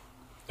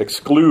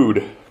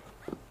exclude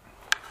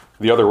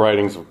the other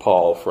writings of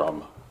Paul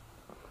from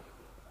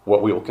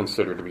what we will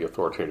consider to be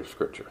authoritative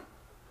scripture.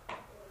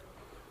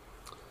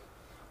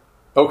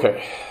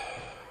 Okay.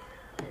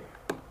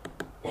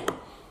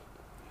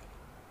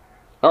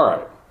 All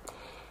right.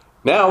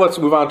 Now let's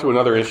move on to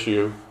another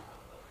issue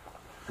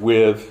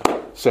with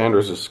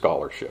Sanders'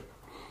 scholarship.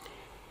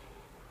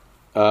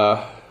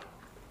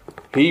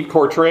 He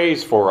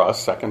portrays for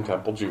us Second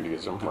Temple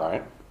Judaism,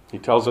 right? He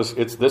tells us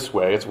it's this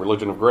way, it's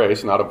religion of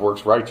grace, not of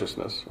works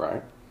righteousness,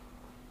 right?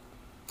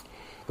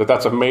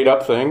 That's a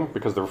made-up thing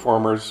because the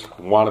Reformers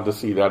wanted to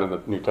see that in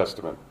the New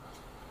Testament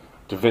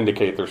to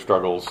vindicate their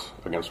struggles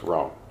against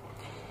Rome.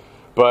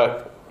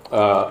 But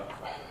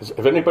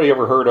have anybody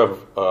ever heard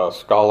of a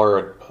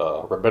scholar,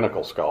 a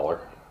rabbinical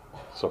scholar?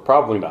 So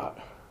probably not.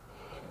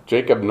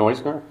 Jacob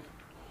Neusner?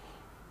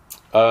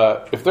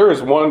 If there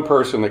is one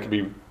person that could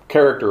be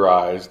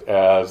characterized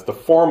as the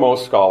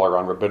foremost scholar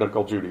on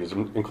rabbinical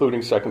Judaism,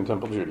 including Second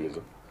Temple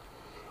Judaism,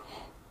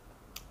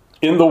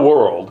 in the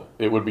world,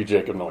 it would be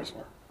Jacob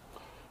Neusner.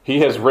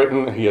 He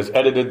has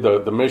edited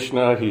the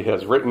Mishnah, he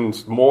has written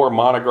more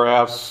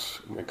monographs,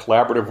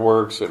 collaborative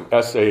works, and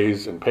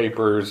essays and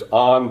papers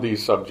on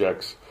these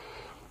subjects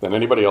than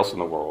anybody else in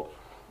the world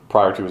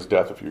prior to his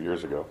death a few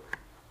years ago.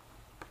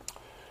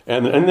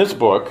 And in this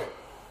book,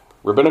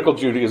 Rabbinical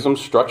Judaism,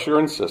 Structure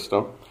and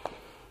System,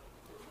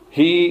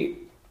 he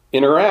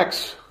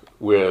interacts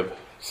with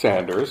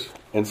Sanders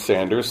and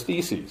Sanders'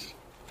 theses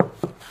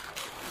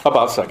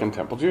about Second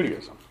Temple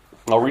Judaism.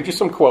 I'll read you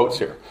some quotes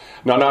here.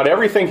 Now, not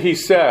everything he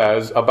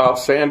says about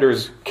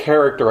Sanders'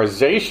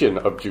 characterization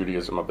of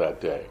Judaism of that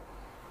day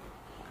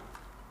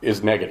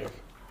is negative.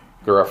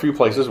 There are a few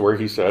places where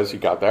he says he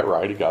got that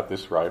right, he got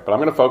this right, but I'm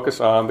going to focus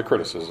on the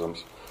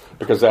criticisms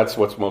because that's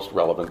what's most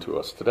relevant to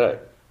us today.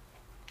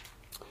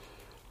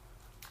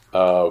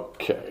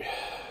 Okay.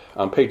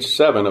 On page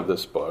 7 of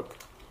this book,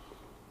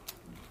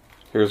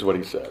 here's what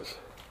he says.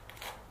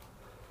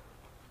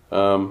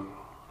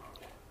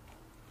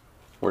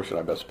 Where should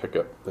I best pick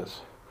up this?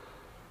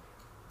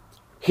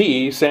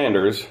 He,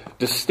 Sanders,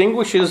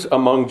 distinguishes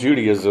among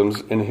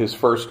Judaisms in his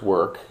first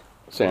work,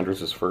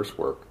 Sanders' first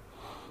work,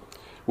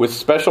 with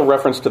special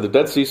reference to the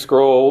Dead Sea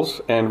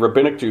Scrolls and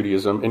Rabbinic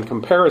Judaism in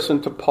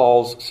comparison to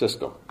Paul's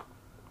system.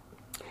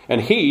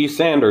 And he,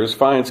 Sanders,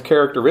 finds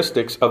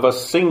characteristics of a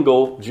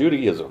single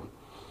Judaism,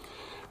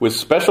 with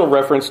special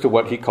reference to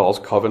what he calls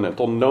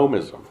covenantal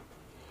nomism,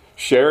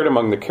 shared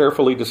among the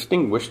carefully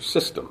distinguished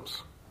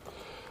systems.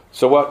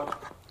 So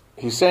what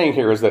he's saying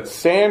here is that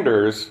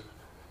Sanders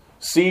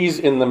sees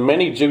in the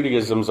many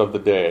Judaisms of the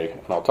day,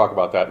 and I'll talk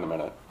about that in a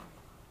minute,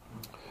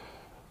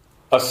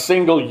 a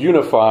single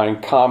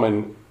unifying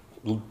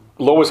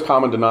lowest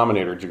common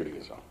denominator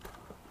Judaism.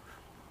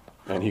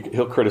 And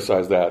he'll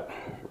criticize that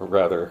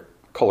rather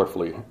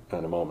colorfully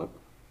in a moment.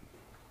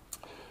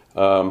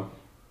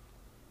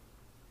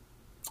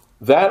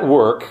 That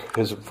work,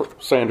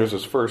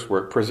 Sanders' first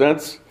work,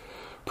 presents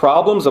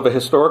problems of a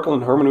historical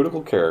and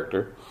hermeneutical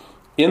character.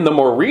 In the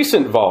more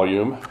recent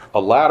volume,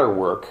 a latter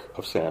work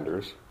of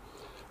Sanders,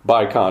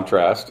 by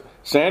contrast,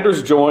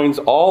 Sanders joins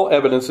all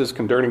evidences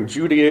concerning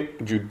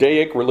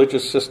Judaic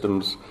religious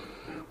systems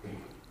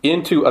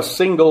into a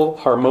single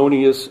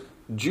harmonious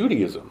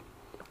Judaism,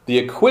 the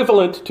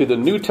equivalent to the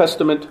New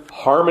Testament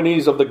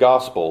harmonies of the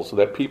Gospels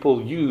that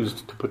people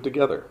used to put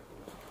together.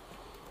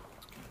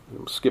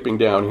 I'm skipping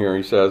down here,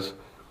 he says,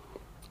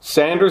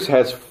 Sanders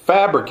has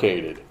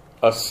fabricated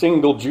a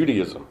single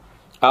Judaism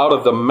out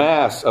of the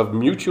mass of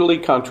mutually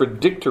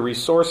contradictory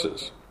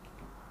sources,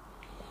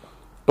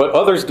 But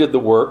others did the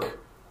work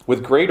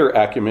with greater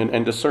acumen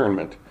and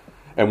discernment.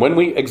 And when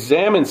we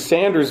examine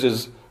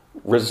Sanders's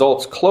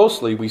results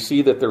closely, we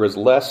see that there is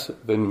less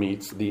than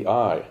meets the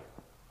eye.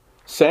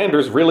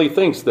 Sanders really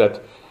thinks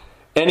that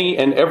any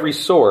and every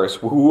source,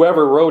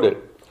 whoever wrote it,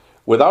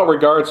 without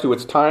regards to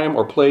its time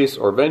or place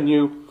or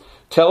venue,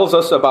 tells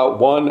us about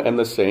one and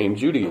the same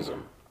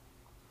Judaism.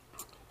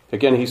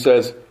 Again, he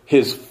says,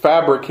 his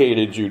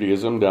fabricated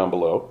Judaism down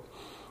below.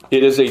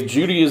 It is a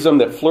Judaism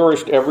that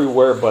flourished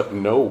everywhere but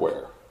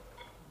nowhere.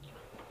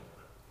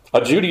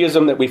 A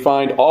Judaism that we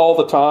find all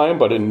the time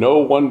but in no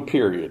one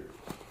period.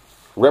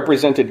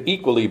 Represented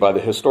equally by the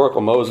historical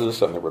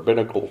Moses and the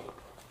rabbinical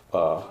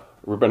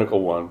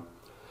one.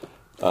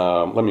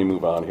 Let me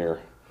move on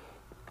here.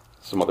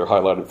 Some other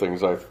highlighted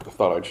things I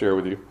thought I'd share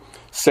with you.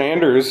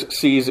 Sanders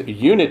sees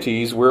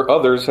unities where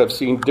others have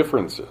seen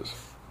differences.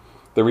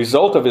 The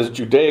result of his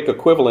Judaic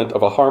equivalent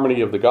of a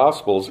harmony of the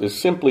Gospels is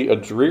simply a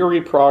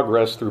dreary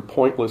progress through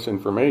pointless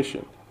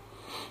information.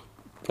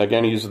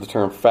 Again, he uses the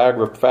term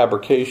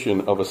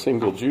fabrication of a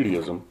single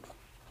Judaism.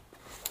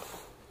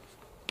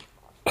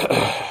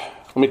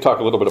 Let me talk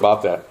a little bit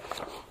about that.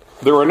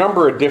 There were a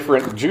number of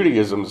different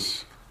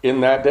Judaisms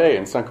in that day,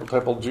 in Second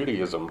Temple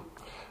Judaism.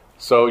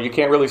 So you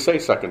can't really say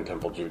Second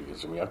Temple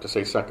Judaism. You have to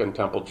say Second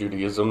Temple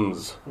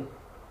Judaisms.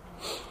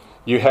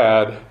 You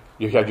had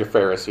your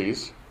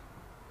Pharisees.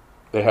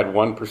 They had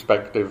one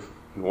perspective,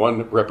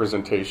 one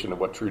representation of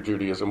what true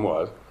Judaism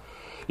was.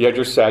 You had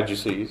your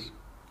Sadducees.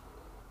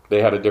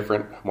 They had a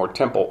different, more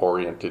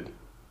temple-oriented,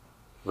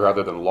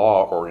 rather than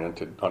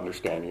law-oriented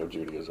understanding of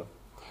Judaism.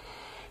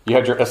 You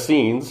had your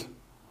Essenes.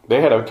 They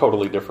had a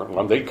totally different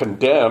one. They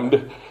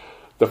condemned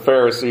the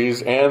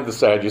Pharisees and the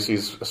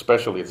Sadducees,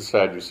 especially the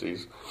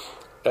Sadducees,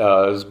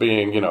 as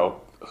being,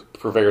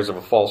 purveyors of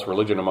a false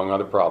religion, among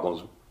other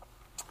problems.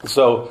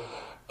 So,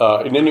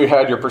 and then you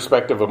had your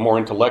perspective of more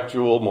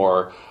intellectual,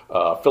 more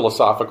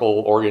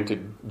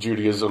philosophical-oriented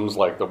Judaisms,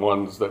 like the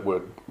ones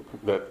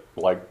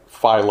like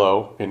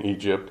Philo in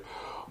Egypt,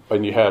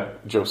 and you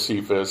had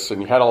Josephus,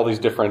 and you had all these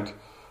different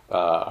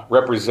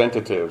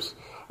representatives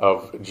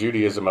of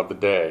Judaism of the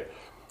day.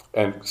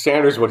 And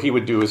Sanders, what he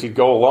would do is he'd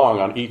go along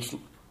on each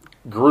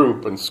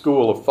group and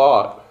school of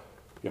thought,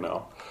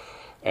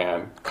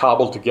 and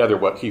cobble together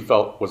what he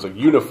felt was a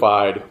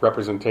unified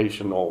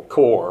representational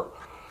core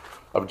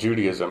of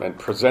Judaism and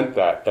present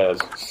that as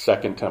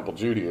Second Temple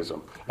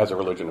Judaism, as a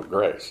religion of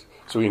grace.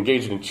 So he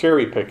engaged in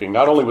cherry picking,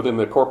 not only within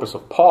the corpus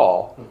of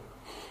Paul,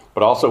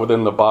 but also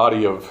within the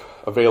body of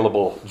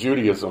available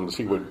Judaisms.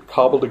 He would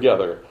cobble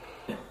together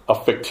a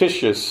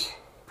fictitious,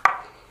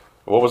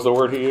 what was the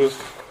word he used?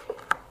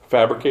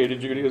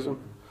 Fabricated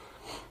Judaism?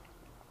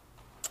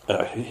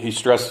 He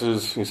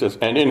says,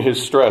 and in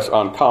his stress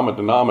on common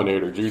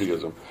denominator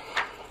Judaism.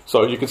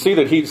 So you can see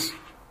that he's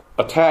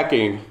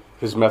attacking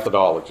his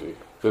methodology.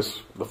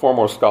 The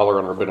foremost scholar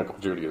in rabbinical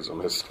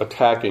Judaism is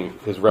attacking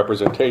his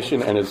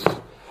representation and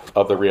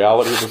of the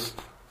reality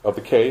of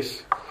the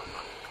case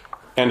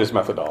and his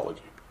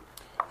methodology.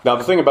 Now,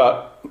 the thing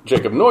about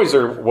Jacob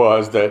Neuser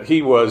was that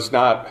he was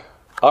not,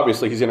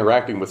 obviously he's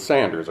interacting with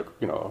Sanders, a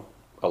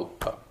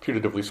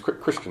putatively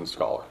Christian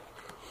scholar.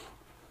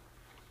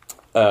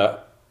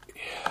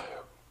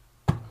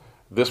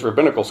 This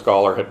rabbinical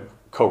scholar had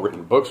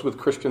co-written books with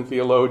Christian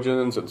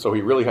theologians, and so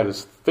he really had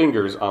his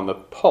fingers on the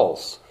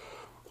pulse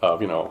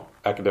of,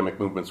 academic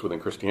movements within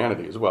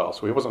Christianity as well.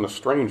 So he wasn't a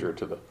stranger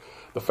to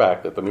the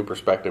fact that the New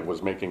Perspective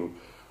was making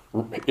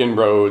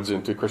inroads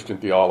into Christian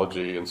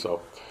theology, and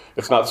so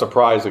it's not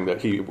surprising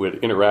that he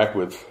would interact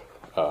with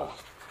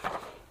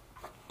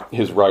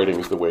his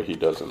writings the way he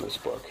does in this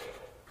book.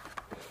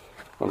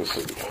 Let me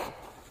see.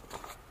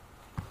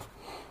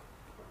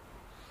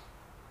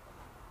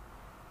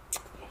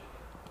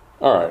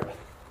 All right.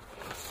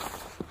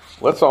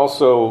 Let's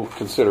also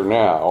consider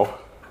now,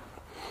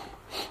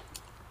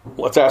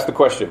 let's ask the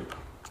question,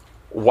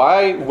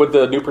 why would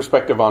the New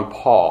Perspective on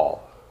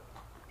Paul,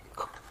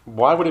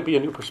 why would it be a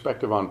new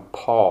perspective on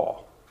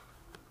Paul?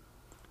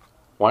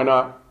 Why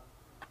not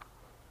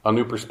a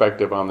new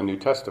perspective on the New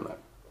Testament?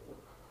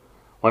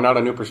 Why not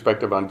a new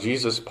perspective on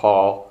Jesus,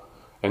 Paul,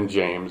 and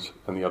James,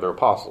 and the other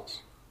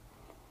apostles?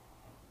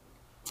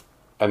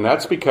 And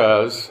that's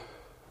because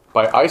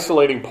by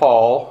isolating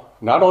Paul,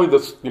 not only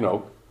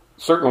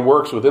certain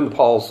works within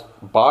Paul's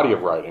body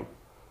of writing,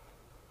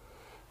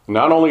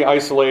 not only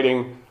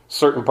isolating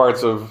certain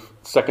parts of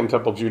Second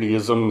Temple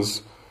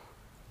Judaisms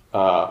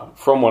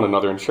from one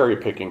another and cherry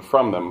picking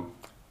from them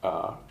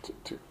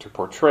to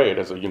portray it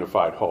as a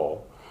unified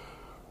whole,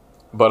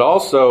 but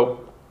also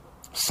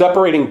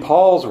separating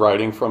Paul's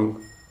writing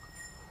from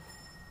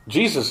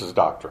Jesus'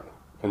 doctrine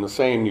in the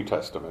same New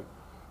Testament,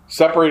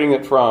 separating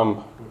it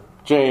from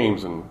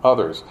James and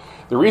others.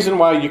 The reason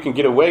why you can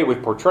get away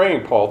with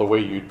portraying Paul the way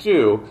you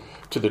do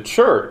to the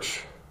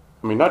church,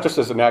 not just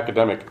as an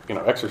academic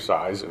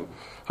exercise and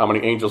how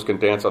many angels can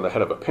dance on the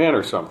head of a pin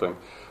or something,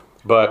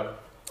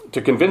 but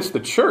to convince the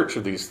church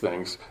of these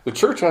things, the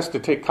church has to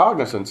take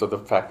cognizance of the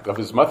fact of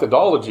his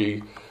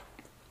methodology,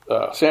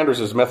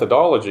 Sanders'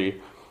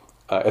 methodology,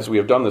 as we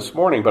have done this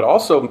morning, but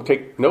also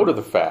take note of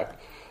the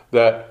fact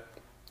that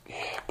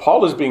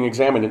Paul is being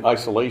examined in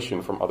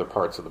isolation from other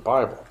parts of the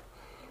Bible.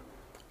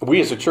 We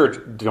as a church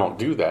don't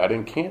do that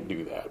and can't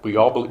do that.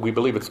 We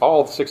believe it's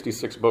all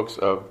 66 books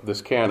of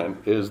this canon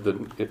of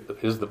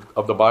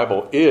the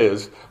Bible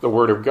is the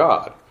Word of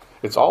God.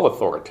 It's all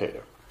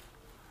authoritative.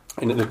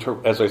 And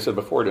as I said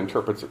before, it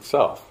interprets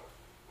itself.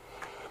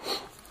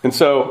 And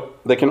so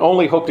they can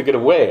only hope to get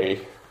away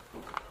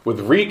with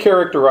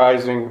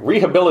recharacterizing,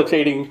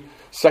 rehabilitating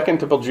Second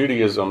Temple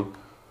Judaism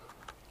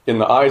in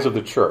the eyes of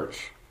the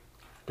church.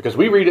 Because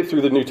we read it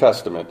through the New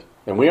Testament,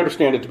 and we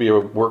understand it to be a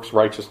works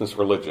righteousness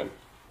religion.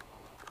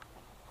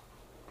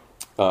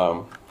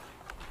 And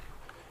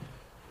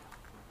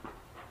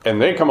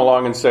they come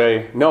along and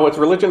say, no, it's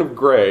religion of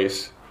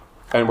grace,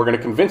 and we're going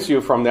to convince you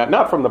from that,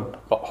 not from the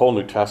whole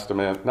New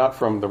Testament, not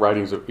from the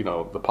writings of,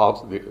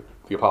 the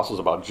apostles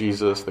about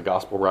Jesus, the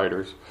gospel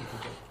writers,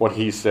 what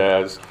he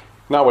says,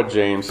 not what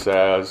James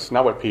says,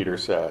 not what Peter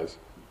says,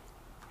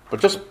 but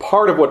just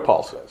part of what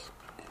Paul says.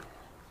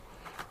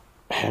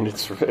 And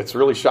it's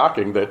really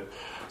shocking that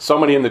so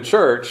many in the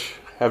church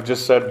have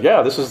just said,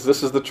 yeah, this is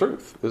the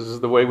truth. This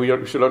is the way we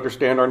should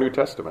understand our New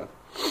Testament.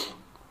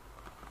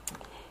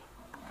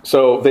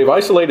 So they've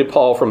isolated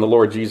Paul from the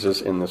Lord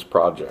Jesus in this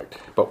project.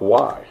 But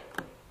why?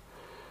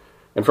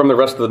 And from the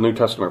rest of the New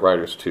Testament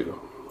writers too.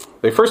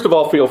 They first of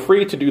all feel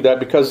free to do that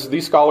because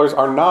these scholars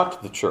are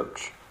not the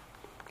church.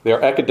 They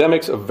are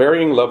academics of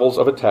varying levels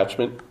of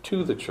attachment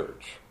to the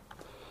church.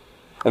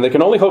 And they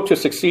can only hope to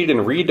succeed in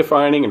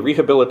redefining and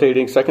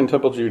rehabilitating Second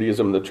Temple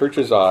Judaism in the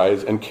church's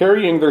eyes and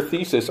carrying their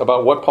thesis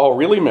about what Paul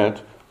really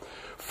meant,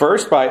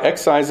 first by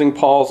excising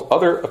Paul's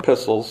other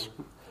epistles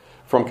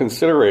from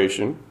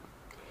consideration,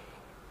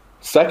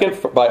 second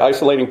by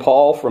isolating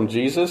Paul from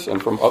Jesus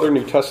and from other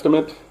New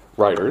Testament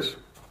writers,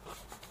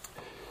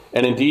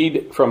 and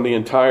indeed from the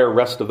entire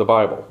rest of the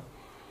Bible,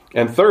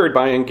 and third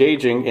by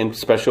engaging in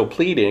special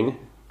pleading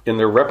in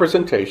their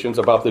representations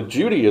about the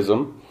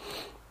Judaism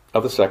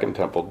of the Second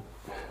Temple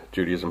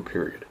Judaism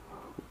period.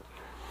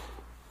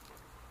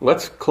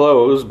 Let's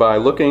close by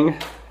looking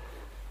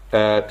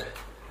at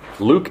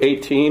Luke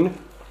 18,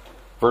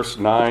 verse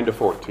 9 to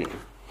 14.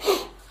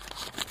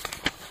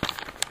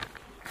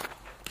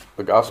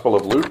 The Gospel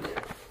of Luke,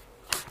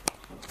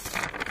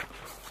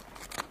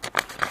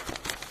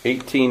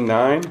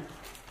 18:9.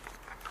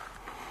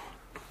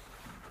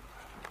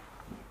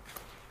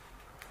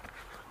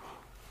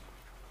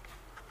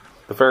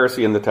 The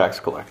Pharisee and the tax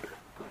collector.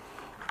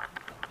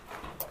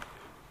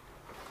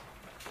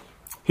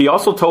 He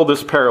also told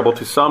this parable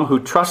to some who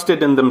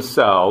trusted in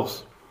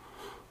themselves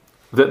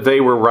that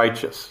they were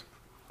righteous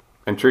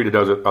and treated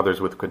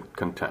others with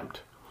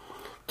contempt.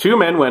 2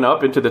 men went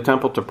up into the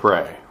temple to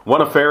pray,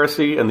 one a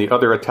Pharisee and the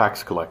other a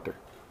tax collector.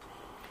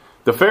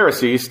 The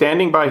Pharisee,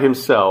 standing by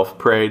himself,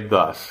 prayed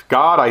thus,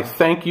 God, I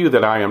thank you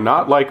that I am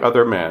not like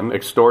other men,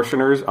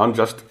 extortioners,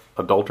 unjust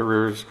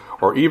adulterers,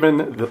 or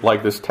even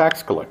like this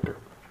tax collector.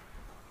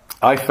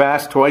 I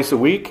fast twice a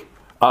week.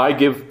 I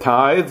give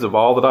tithes of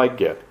all that I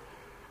get.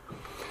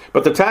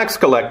 But the tax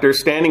collector,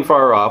 standing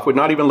far off, would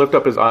not even lift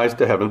up his eyes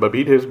to heaven, but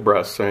beat his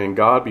breast, saying,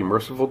 God, be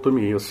merciful to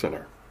me, a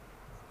sinner.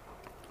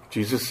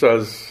 Jesus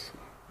says,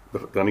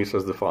 then he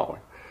says the following,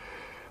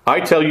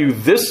 I tell you,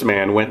 this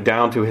man went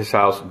down to his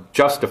house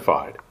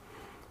justified,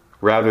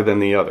 rather than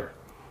the other.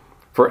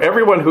 For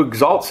everyone who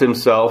exalts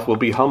himself will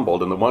be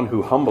humbled, and the one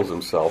who humbles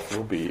himself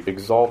will be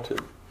exalted.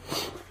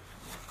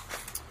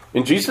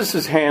 In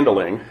Jesus'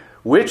 handling,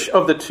 which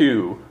of the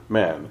 2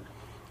 men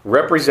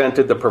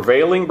represented the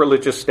prevailing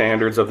religious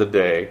standards of the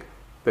day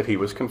that he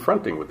was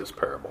confronting with this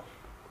parable?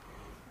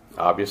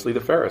 Obviously,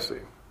 the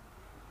Pharisee.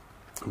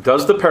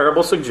 Does the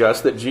parable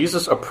suggest that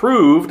Jesus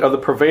approved of the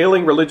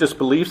prevailing religious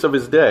beliefs of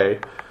his day,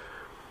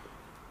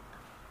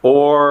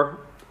 or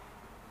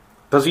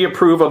does he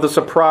approve of the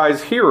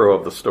surprise hero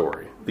of the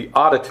story, the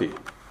oddity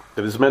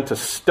that is meant to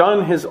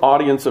stun his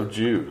audience of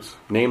Jews,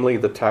 namely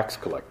the tax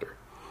collector?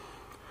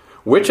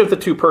 Which of the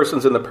 2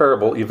 persons in the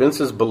parable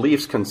evinces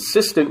beliefs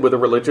consistent with a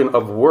religion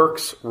of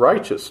works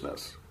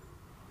righteousness?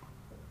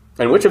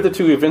 And which of the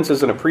 2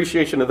 evinces an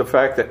appreciation of the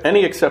fact that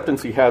any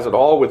acceptance he has at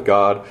all with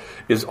God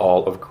is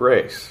all of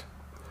grace?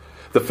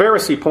 The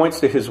Pharisee points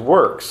to his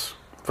works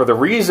for the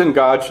reason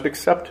God should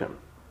accept him.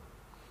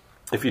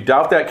 If you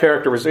doubt that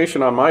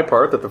characterization on my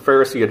part, that the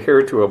Pharisee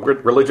adhered to a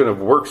religion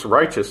of works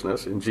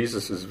righteousness in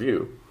Jesus'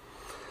 view,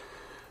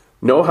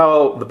 know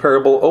how the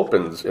parable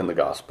opens in the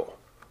gospel.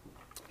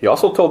 He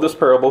also told this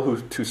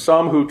parable to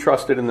some who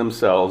trusted in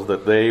themselves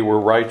that they were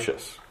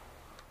righteous.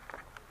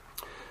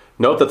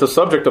 Note that the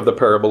subject of the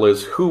parable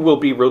is who will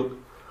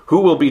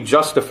be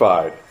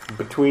justified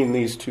between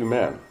these 2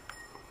 men.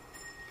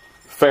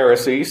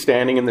 Pharisee,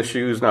 standing in the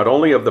shoes not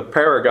only of the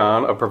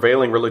paragon of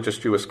prevailing religious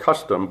Jewish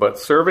custom, but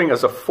serving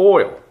as a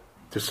foil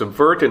to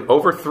subvert and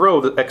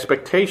overthrow the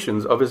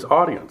expectations of his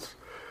audience,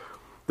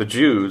 the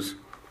Jews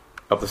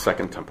of the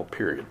Second Temple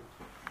period.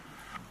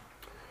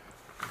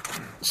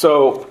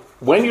 So,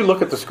 when you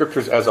look at the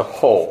scriptures as a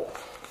whole,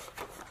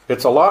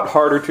 it's a lot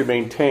harder to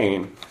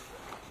maintain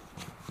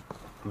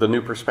the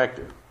new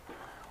perspective.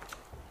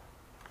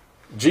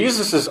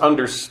 Jesus'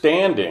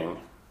 understanding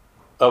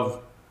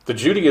of the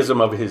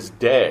Judaism of his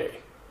day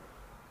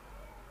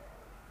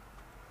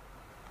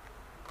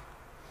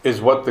is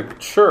what the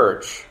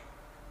church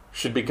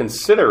should be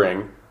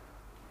considering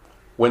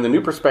when the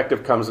new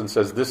perspective comes and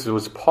says, this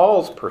was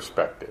Paul's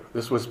perspective.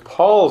 This was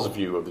Paul's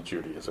view of the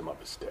Judaism of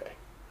his day.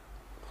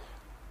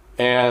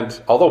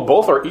 And although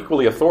both are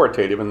equally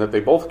authoritative in that they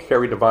both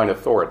carry divine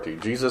authority,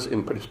 Jesus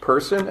in his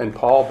person and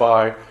Paul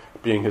by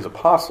being his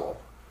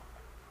apostle,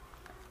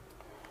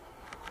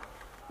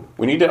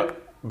 we need to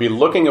be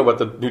looking at what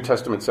the New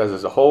Testament says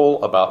as a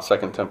whole about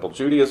Second Temple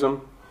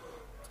Judaism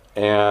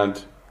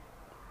and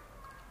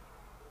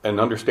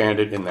understand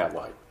it in that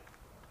light.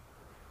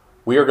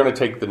 We are going to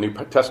take the New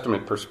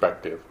Testament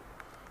perspective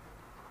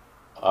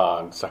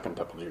on Second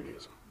Temple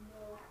Judaism.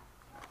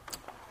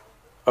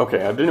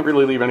 Okay, I didn't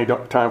really leave any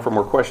time for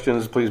more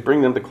questions. Please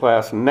bring them to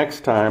class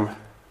next time.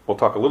 We'll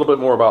talk a little bit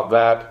more about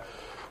that.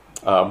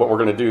 What we're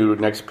going to do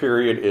next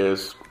period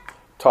is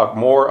talk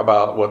more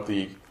about what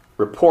the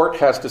report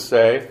has to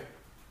say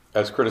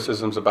as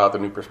criticisms about the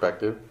new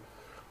perspective,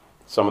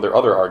 some of their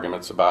other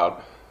arguments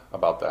about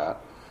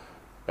that.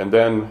 And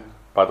then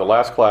by the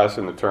last class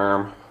in the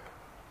term,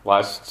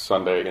 last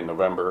Sunday in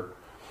November,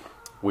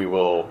 we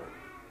will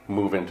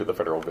move into the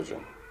federal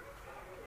vision.